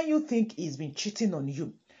 when you think he's been cheating on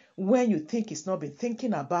you, when you think he's not been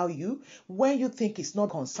thinking about you, when you think he's not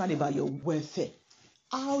concerned about your welfare,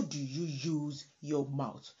 how do you use your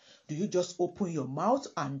mouth? Do you just open your mouth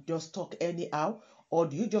and just talk anyhow? Or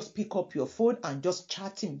do you just pick up your phone and just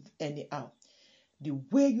chat him anyhow? The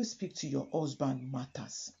way you speak to your husband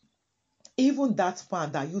matters. Even that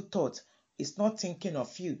man that you thought is not thinking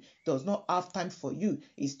of you, does not have time for you,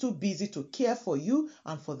 is too busy to care for you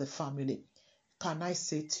and for the family. Can I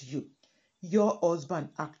say to you, your husband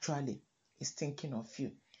actually is thinking of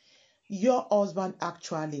you. Your husband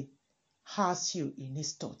actually has you in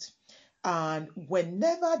his thoughts. And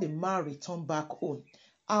whenever the man returns back home,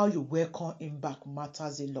 how you welcome him back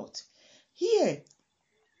matters a lot. Here,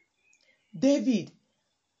 David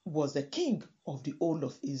was the king of the whole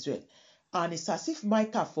of Israel. And it's as if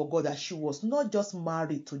Michal forgot that she was not just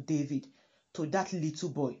married to David, to that little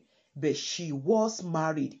boy, but she was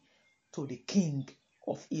married to the king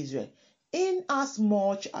of Israel. In as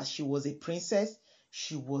much as she was a princess,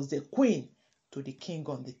 she was the queen to the king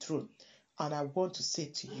on the throne. And I want to say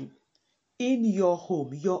to you, in your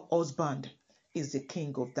home, your husband is the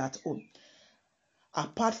king of that home.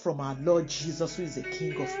 Apart from our Lord Jesus, who is the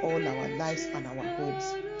king of all our lives and our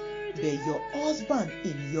homes, but your husband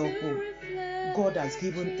in your home, God has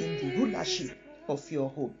given him the rulership of your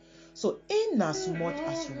home. So in as much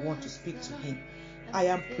as you want to speak to him, I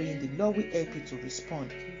am praying the Lord will help you to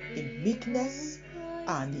respond in meekness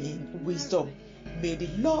and in wisdom. May the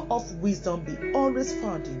law of wisdom be always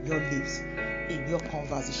found in your lips, in your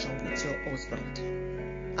conversation with your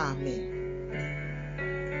husband. Amen.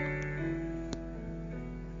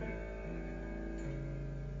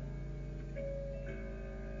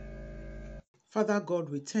 Father God,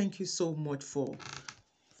 we thank you so much for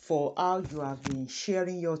how you have been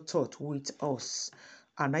sharing your thought with us.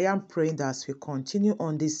 And I am praying that as we continue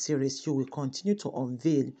on this series, you will continue to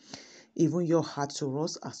unveil even your heart to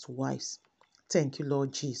us as wives. Thank you,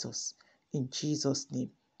 Lord Jesus. In Jesus'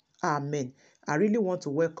 name. Amen. I really want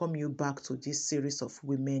to welcome you back to this series of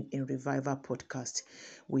Women in Revival podcast.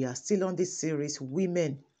 We are still on this series,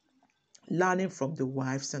 Women Learning from the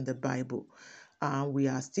Wives and the Bible. And we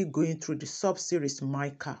are still going through the sub-series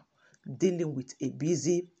Micah, dealing with a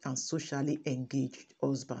busy and socially engaged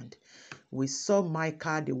husband. We saw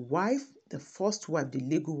Micah, the wife, the first wife, the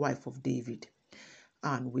legal wife of David.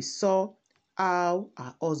 And we saw how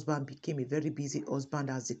her husband became a very busy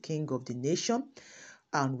husband as the king of the nation.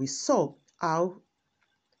 And we saw how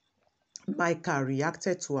Micah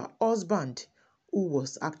reacted to her husband, who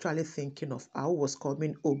was actually thinking of her, who was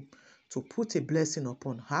coming home to put a blessing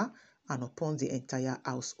upon her and upon the entire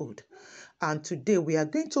household. And today we are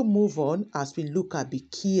going to move on as we look at be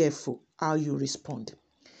careful how you respond.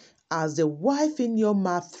 As the wife in your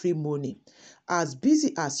matrimony, as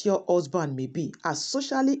busy as your husband may be, as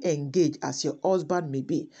socially engaged as your husband may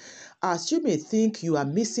be, as you may think you are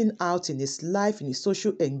missing out in his life, in his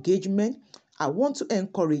social engagement, I want to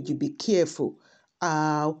encourage you, be careful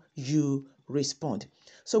how you respond.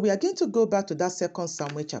 So we are going to go back to that 2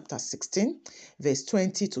 Samuel chapter 16, verse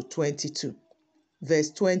 20 to 22.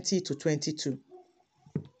 Verse 20 to 22.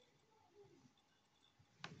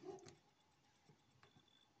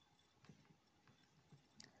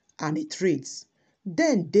 And it reads,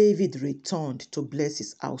 Then David returned to bless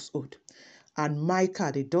his household. And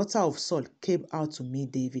Michal, the daughter of Saul, came out to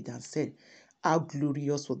meet David and said, How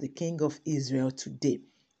glorious was the king of Israel today,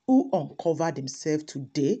 who uncovered himself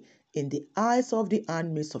today in the eyes of the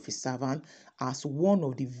handmaids of his servant, as one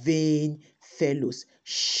of the vain fellows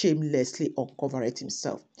shamelessly uncovered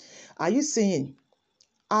himself. Are you saying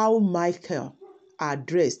how Michal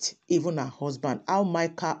addressed even her husband? How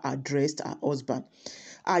Michal addressed her husband?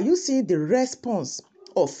 Are you seeing the response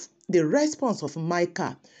of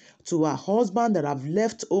Michal to her husband that have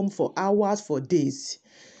left home for hours, for days?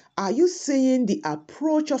 Are you seeing the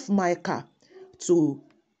approach of Michal to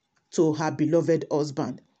her beloved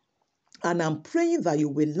husband? And I'm praying that you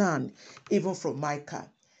will learn even from Michal.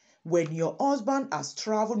 When your husband has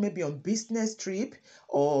traveled maybe on business trip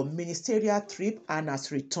or ministerial trip and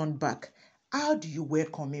has returned back, how do you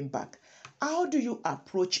welcome him back? How do you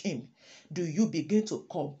approach him? Do you begin to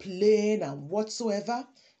complain and whatsoever?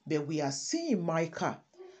 But we are seeing Michal,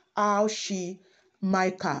 how she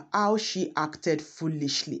acted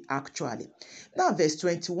foolishly actually. Now verse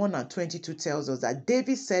 21 and 22 tells us that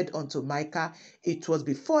David said unto Michal, It was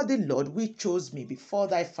before the Lord which chose me before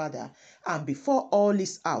thy father and before all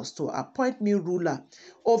his house to appoint me ruler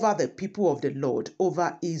over the people of the Lord,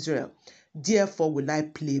 over Israel. Therefore will I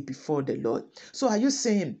play before the Lord. So are you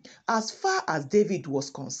saying, as far as David was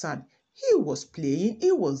concerned, he was playing,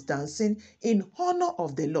 he was dancing in honor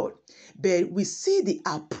of the Lord. But we see the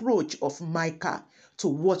approach of Michal to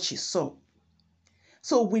what she saw.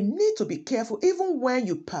 So we need to be careful, even when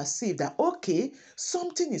you perceive that, okay,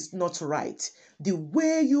 something is not right. The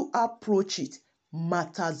way you approach it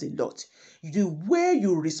matters a lot. The way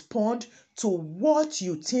you respond to what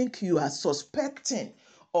you think you are suspecting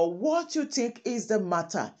or what you think is the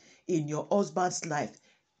matter in your husband's life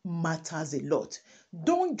matters a lot.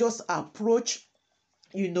 Don't just approach,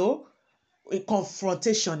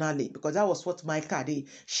 confrontationally, because that was what Michal did.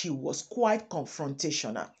 She was quite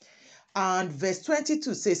confrontational. And verse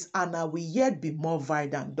 22 says, And I will yet be more vile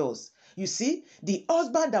than those. You see, the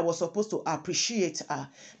husband that was supposed to appreciate her,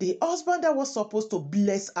 the husband that was supposed to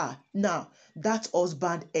bless her, now that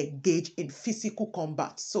husband engaged in physical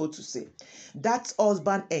combat, so to say. That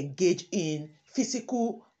husband engaged in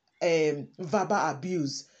physical verbal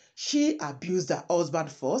abuse. She abused her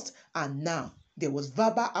husband first, and now there was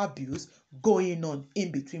verbal abuse going on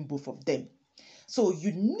in between both of them. So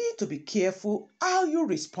you need to be careful how you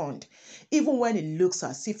respond, even when it looks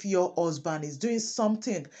as if your husband is doing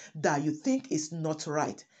something that you think is not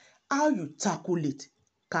right. How you tackle it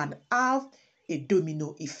can have a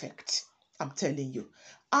domino effect. I'm telling you.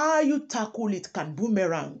 How you tackle it can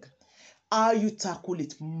boomerang. How you tackle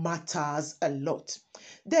it matters a lot.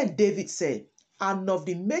 Then David said, And of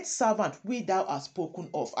the maidservant which thou hast spoken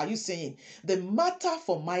of. Are you saying the matter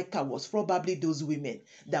for Michal was probably those women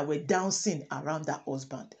that were dancing around their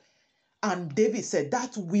husband? And David said,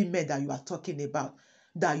 that women that you are talking about,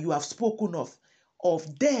 that you have spoken of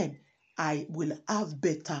them I will have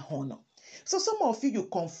better honor. So some of you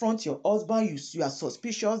confront your husband, you are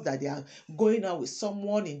suspicious that they are going out with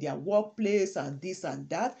someone in their workplace and this and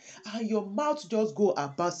that, and your mouth just go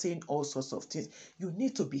about saying all sorts of things. You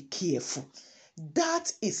need to be careful.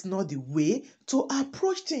 That is not the way to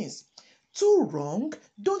approach things. Too wrong,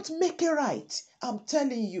 don't make it right. I'm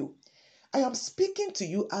telling you. I am speaking to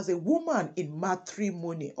you as a woman in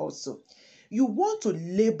matrimony also. You want to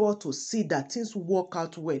labor to see that things work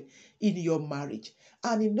out well in your marriage.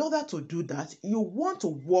 And in order to do that, you want to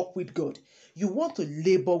walk with God. You want to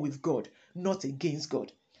labor with God, not against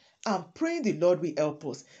God. I'm praying the Lord will help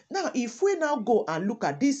us. Now, if we now go and look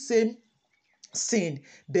at this same sin,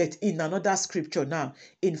 but in another scripture now,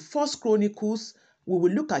 in First Chronicles, we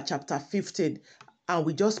will look at chapter 15, and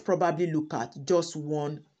we just probably look at just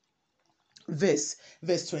one verse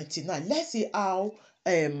 29. Let's see how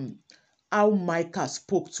Micah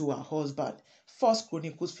spoke to her husband. First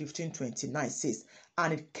Chronicles 15:29 says,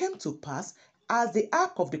 "And it came to pass, as the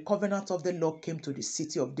ark of the covenant of the Lord came to the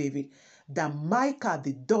city of David, that Micah,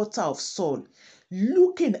 the daughter of Saul,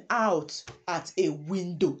 looking out at a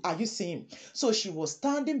window." Are you seeing? So she was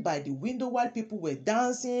standing by the window while people were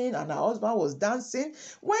dancing and her husband was dancing.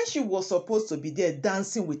 When she was supposed to be there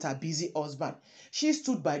dancing with her busy husband, she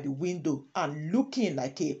stood by the window and looking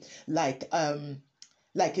like a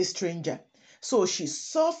stranger. So she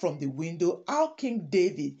saw from the window how King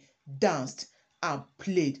David danced and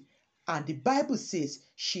played. And the Bible says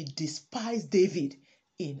she despised David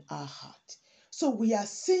in her heart. So we are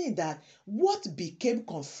saying that what became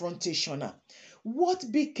confrontational,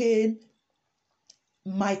 what became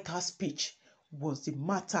Micah's speech, was the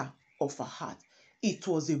matter of her heart. It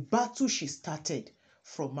was a battle she started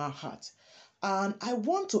from her heart. And I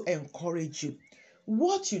want to encourage you.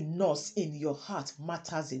 What you nurse in your heart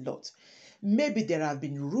matters a lot. Maybe there have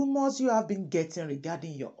been rumors you have been getting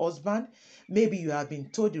regarding your husband. Maybe you have been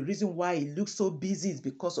told the reason why he looks so busy is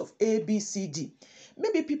because of A, B, C, D.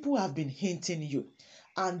 Maybe people have been hinting you.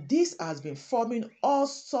 And this has been forming all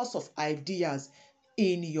sorts of ideas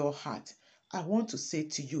in your heart. I want to say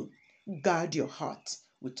to you, guard your heart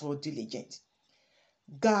with all diligence.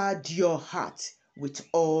 Guard your heart with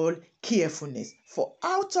all carefulness, for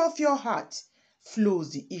out of your heart flows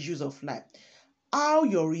the issues of life. How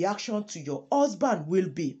your reaction to your husband will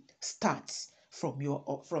be starts from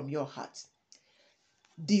your heart.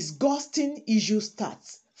 Disgusting issue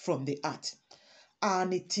starts from the heart.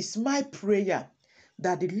 And it is my prayer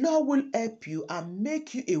that the Lord will help you and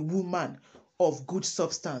make you a woman of good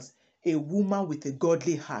substance, a woman with a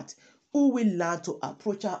godly heart, who will learn to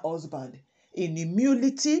approach her husband in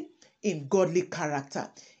humility, in godly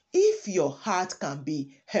character. If your heart can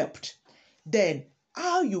be helped, then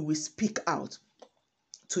how you will speak out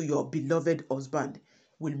to your beloved husband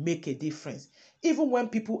will make a difference. Even when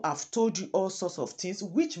people have told you all sorts of things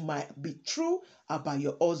which might be true about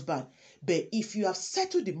your husband, but if you have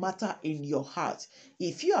settled the matter in your heart,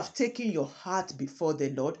 if you have taken your heart before the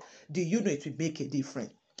Lord, do you know it will make a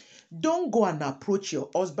difference? Don't go and approach your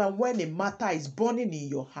husband when a matter is burning in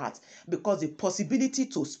your heart, because the possibility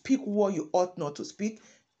to speak what you ought not to speak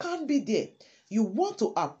can be there. You want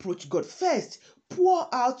to approach God first. Pour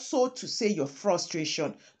out, so to say, your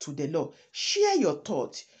frustration to the Lord. Share your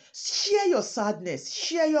thoughts, share your sadness,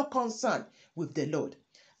 share your concern with the Lord,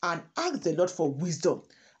 and ask the Lord for wisdom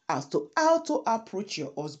as to how to approach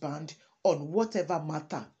your husband on whatever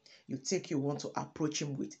matter you think you want to approach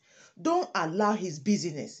him with. Don't allow his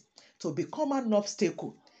busyness to become an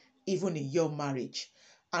obstacle even in your marriage.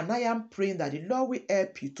 And I am praying that the Lord will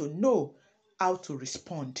help you to know how to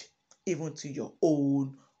respond even to your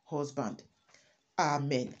own husband.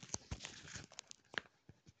 Amen.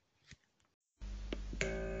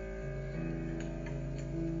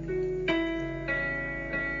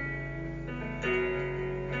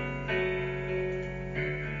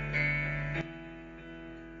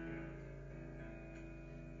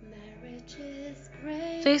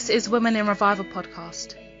 This is Women in Revival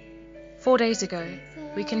podcast. 4 days ago,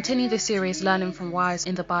 we continue the series Learning from Wives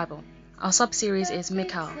in the Bible. Our sub-series is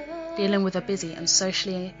Michal, dealing with a busy and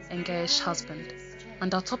socially engaged husband.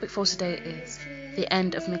 And our topic for today is the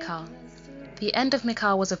end of Michal. The end of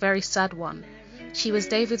Michal was a very sad one. She was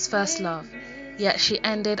David's first love, yet she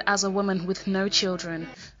ended as a woman with no children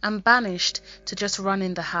and banished to just run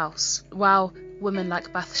in the house, while women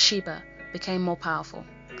like Bathsheba became more powerful.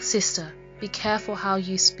 Sister, be careful how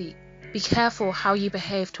you speak. Be careful how you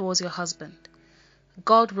behave towards your husband.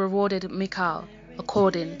 God rewarded Michal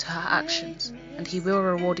according to her actions, and he will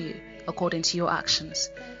reward you according to your actions.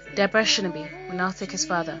 Deborah Shinabi will now take us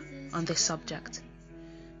further on this subject.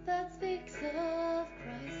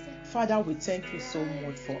 Father, we thank you so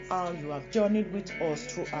much for how you have journeyed with us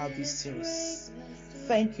throughout this series.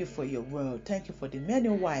 Thank you for your word. Thank you for the many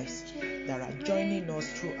wives that are joining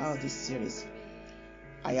us throughout this series.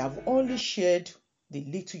 I have only shared the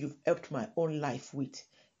little you've helped my own life with,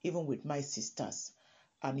 even with my sisters.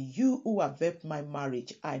 And you who have helped my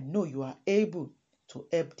marriage, I know you are able to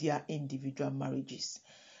help their individual marriages.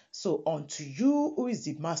 So unto you who is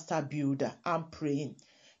the master builder, I'm praying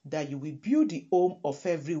that you will build the home of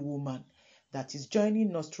every woman that is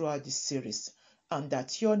joining us throughout this series, and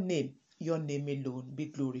that your name alone be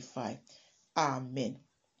glorified. Amen.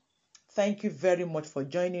 Thank you very much for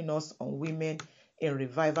joining us on Women in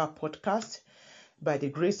Revival podcast. By the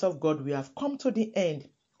grace of God, we have come to the end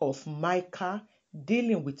of Micah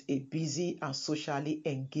dealing with a busy and socially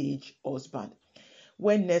engaged husband.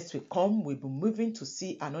 When next we come, we'll be moving to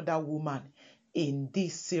see another woman in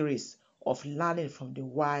this series of learning from the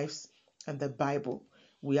wives and the Bible.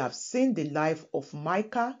 We have seen the life of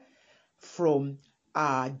Micah from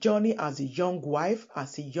her journey as a young wife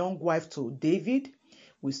to David.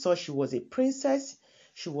 We saw she was a princess.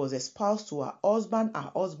 She was espoused to her husband.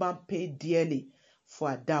 Her husband paid dearly for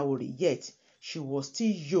her dowry, yet she was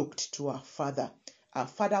still yoked to her father. Her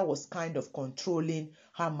father was kind of controlling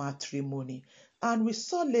her matrimony. And we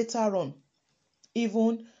saw later on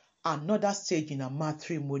even another stage in her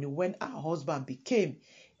matrimony when her husband became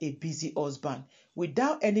a busy husband.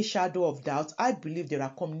 Without any shadow of doubt, I believe there are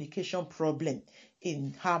communication problems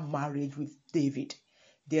in her marriage with David.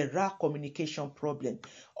 There are communication problems.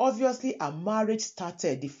 Obviously, her marriage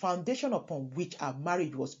started, the foundation upon which her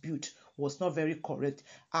marriage was built was not very correct.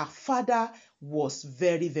 Her father was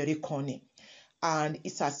very, very cunning. And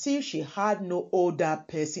it's as if she had no older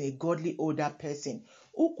person, a godly older person,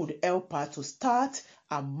 who could help her to start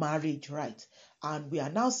a marriage right. And we are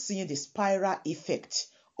now seeing the spiral effect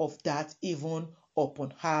of that even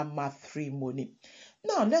upon her matrimony.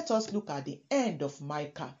 Now let us look at the end of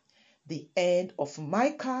Micah. The end of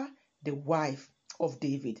Micah, the wife of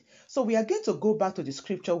David. So we are going to go back to the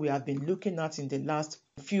scripture we have been looking at in the last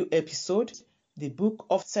few episodes, the book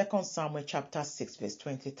of 2 Samuel chapter 6 verse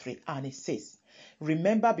 23. And it says,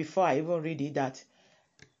 remember before I even read it that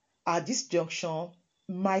at this junction,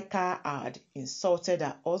 Micah had insulted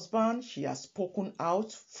her husband. She has spoken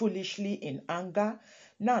out foolishly in anger.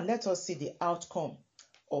 Now let us see the outcome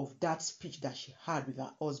of that speech that she had with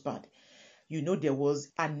her husband. You know, there was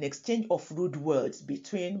an exchange of rude words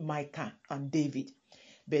between Micah and David.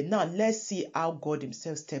 But now let's see how God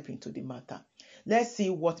himself stepped into the matter. Let's see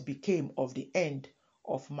what became of the end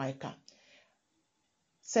of Micah.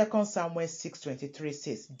 2 Samuel 6:23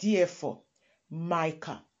 says, therefore,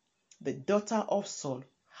 Micah, the daughter of Saul,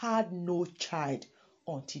 had no child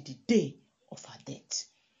until the day of her death.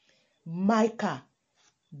 Micah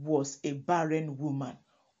was a barren woman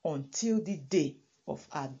until the day of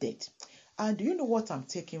her death. And do you know what I'm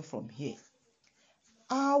taking from here?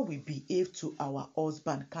 How we behave to our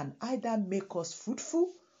husband can either make us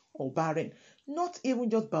fruitful or barren. Not even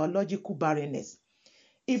just biological barrenness,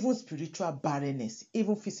 even spiritual barrenness,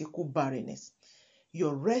 even physical barrenness.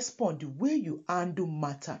 Your response, the way you handle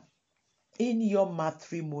matter in your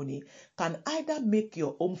matrimony can either make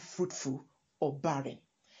your home fruitful or barren.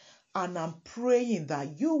 And I'm praying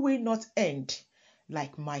that you will not end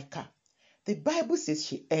like Micah. The Bible says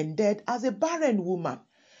she ended as a barren woman.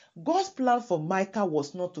 God's plan for Micah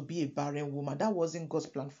was not to be a barren woman. That wasn't God's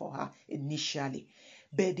plan for her initially.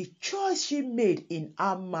 But the choice she made in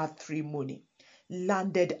her matrimony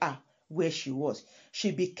landed her where she was. She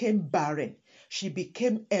became barren. She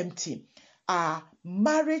became empty. Her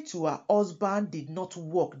marriage to her husband did not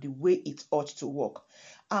work the way it ought to work.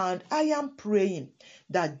 And I am praying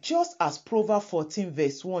that just as Proverbs 14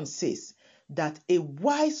 verse 1 says, that a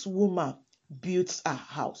wise woman builds a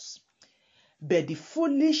house, but the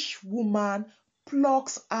foolish woman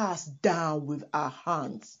plucks us down with her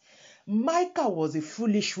hands. Micah was a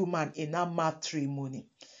foolish woman in her matrimony.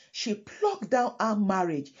 She plucked down her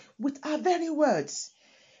marriage with her very words.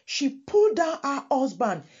 She pulled down her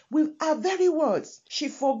husband with her very words. She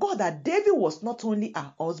forgot that David was not only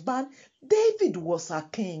her husband, David was her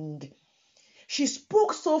king. She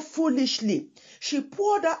spoke so foolishly. She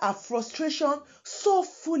poured out her frustration so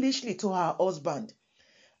foolishly to her husband.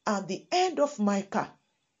 And the end of Micah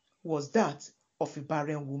was that of a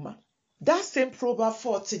barren woman. That same Proverbs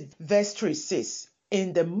 14 verse 3 says,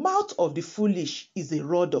 in the mouth of the foolish is a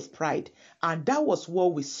rod of pride. And that was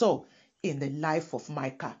what we saw in the life of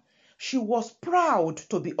Micah. She was proud,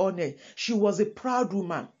 to be honest. She was a proud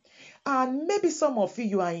woman. And maybe some of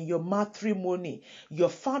you are in your matrimony. Your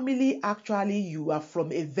family, actually, you are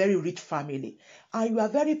from a very rich family. And you are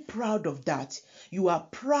very proud of that. You are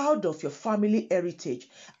proud of your family heritage.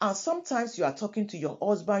 And sometimes you are talking to your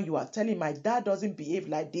husband. You are telling, my dad doesn't behave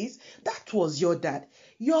like this. That was your dad.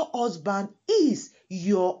 Your husband is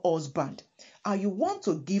your husband. And you want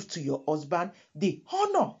to give to your husband the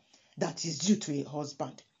honor that is due to a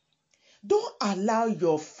husband. Don't allow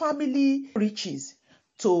your family riches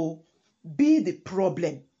to be the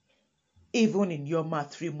problem even in your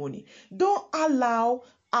matrimony. Don't allow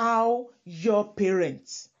how your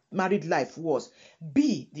parents married life was,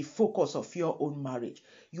 be the focus of your own marriage.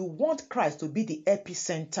 You want Christ to be the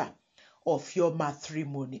epicenter of your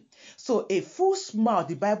matrimony. So a full smile,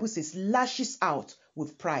 the Bible says, lashes out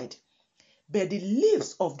with pride, but the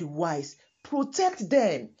lips of the wise protect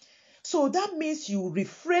them. So that means you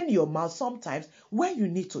refrain your mouth sometimes when you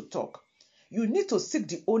need to talk. You need to seek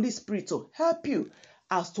the Holy Spirit to help you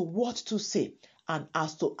as to what to say and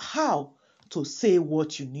as to how to say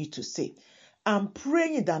what you need to say. I'm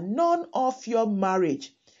praying that none of your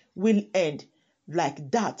marriage will end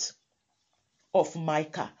like that of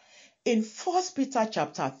Micah. In 1 Peter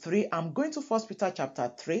chapter 3, I'm going to 1 Peter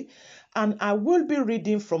chapter 3, and I will be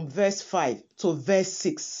reading from verse 5 to verse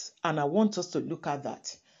 6, and I want us to look at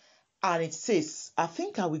that. And it says, I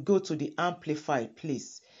think I will go to the Amplified,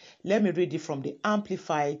 please. Let me read it from the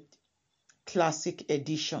Amplified Classic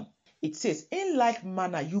Edition. It says, in like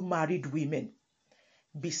manner, you married women,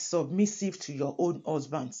 be submissive to your own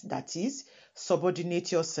husbands. That is,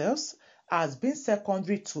 subordinate yourselves as being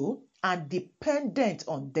secondary to and dependent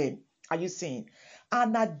on them. Are you saying?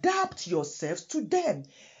 And adapt yourselves to them.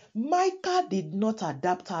 Micah did not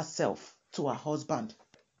adapt herself to her husband.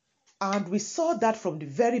 And we saw that from the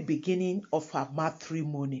very beginning of her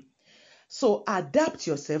matrimony. So adapt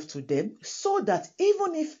yourself to them so that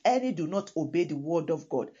even if any do not obey the word of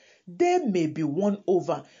God, they may be won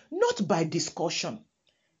over, not by discussion.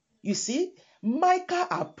 You see, Micah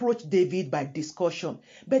approached David by discussion,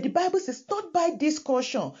 but the Bible says not by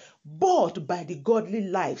discussion, but by the godly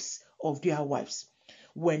lives of their wives.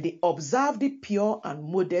 When they observe the pure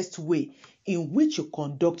and modest way in which you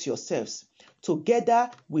conduct yourselves, together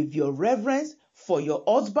with your reverence for your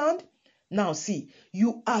husband, now see,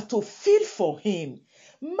 you are to feel for him.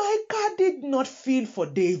 Micah did not feel for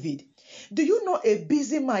David. Do you know a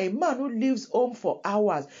busy man, a man who leaves home for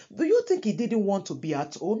hours? Do you think he didn't want to be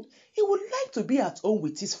at home? He would like to be at home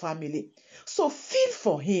with his family. So feel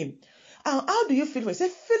for him. And how do you feel for him? Say,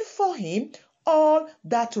 feel for him. All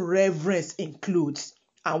that reverence includes.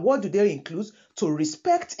 And what do they include? To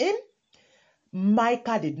respect him.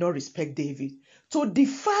 Micah did not respect David. To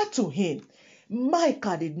defer to him.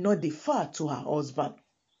 Micah did not defer to her husband.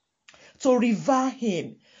 To revere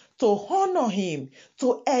him, to honor him,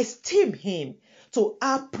 to esteem him, to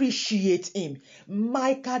appreciate him.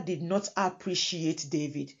 Micah did not appreciate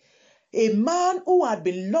David. A man who had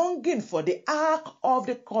been longing for the Ark of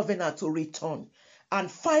the Covenant to return, and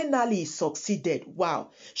finally succeeded.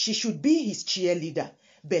 Wow, she should be his cheerleader,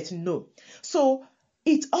 but no. So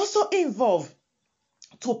it also involved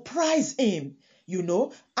to prize him,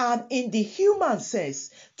 and in the human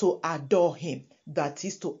sense, to adore him. That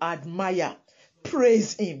is to admire,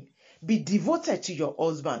 praise him, be devoted to your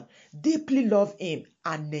husband, deeply love him,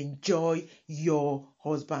 and enjoy your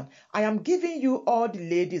husband. I am giving you all the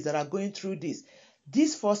ladies that are going through this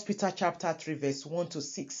 1 Peter chapter 3 verse 1 to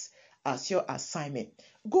 6 as your assignment.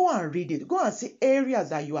 Go and read it. Go and see areas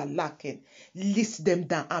that you are lacking. List them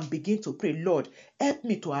down and begin to pray. Lord, help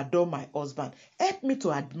me to adore my husband. Help me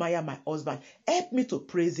to admire my husband. Help me to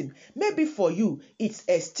praise him. Maybe for you, it's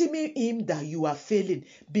esteeming him that you are failing.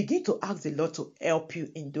 Begin to ask the Lord to help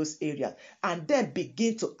you in those areas. And then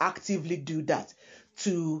begin to actively do that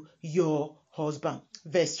to your husband.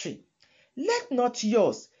 Verse 3. Let not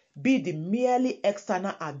yours be the merely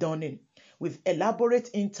external adorning, with elaborate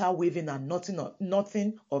interweaving and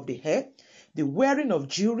nothing of the hair, the wearing of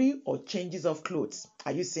jewelry or changes of clothes.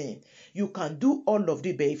 Are you saying? You can do all of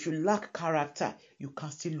this, but if you lack character, you can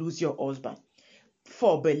still lose your husband.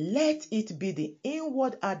 But let it be the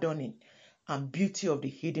inward adorning and beauty of the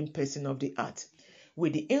hidden person of the heart,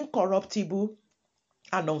 with the incorruptible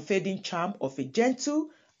and unfading charm of a gentle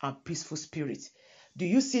and peaceful spirit. Do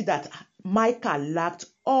you see that Micah lacked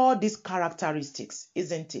all these characteristics,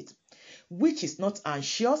 isn't it? Which is not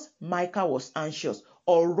anxious. Micah was anxious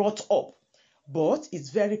or wrought up, but is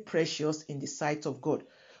very precious in the sight of God.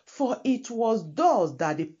 For it was thus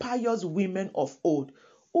that the pious women of old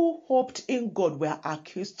who hoped in God were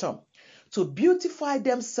accustomed to beautify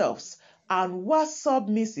themselves and were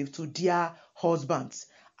submissive to their husbands,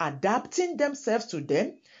 adapting themselves to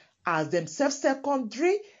them as themselves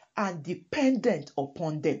secondary and dependent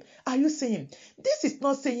upon them. Are you saying? This is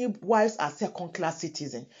not saying wives are second-class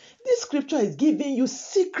citizens. This scripture is giving you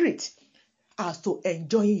secret as to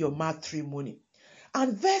enjoying your matrimony.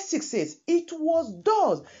 And verse 6 says, it was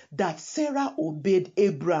thus that Sarah obeyed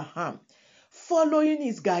Abraham, following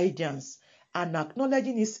his guidance and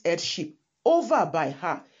acknowledging his headship over by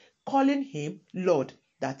her, calling him Lord,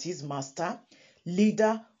 that is master,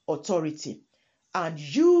 leader, authority. And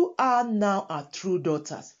you are now our true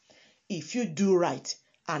daughters, if you do right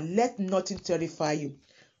and let nothing terrify you.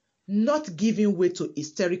 not giving way to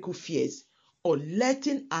hysterical fears or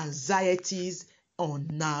letting anxieties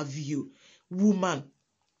unnerve you. Woman,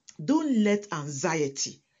 don't let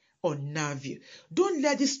anxiety unnerve you. Don't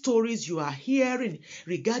let the stories you are hearing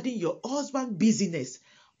regarding your husband's business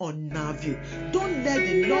unnerve you. Don't let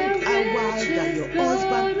the long hours that your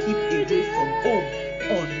husband keep away from home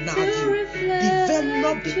unnerve you.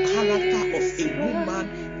 Develop the character of a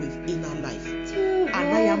woman with inner life.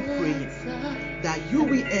 And I am praying that you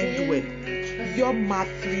will end well. Your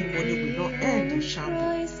matrimony will not end in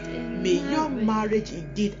shambles. May your marriage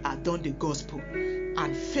indeed adorn the gospel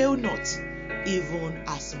and fail not, even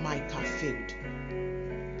as Micah failed.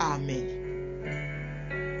 Amen.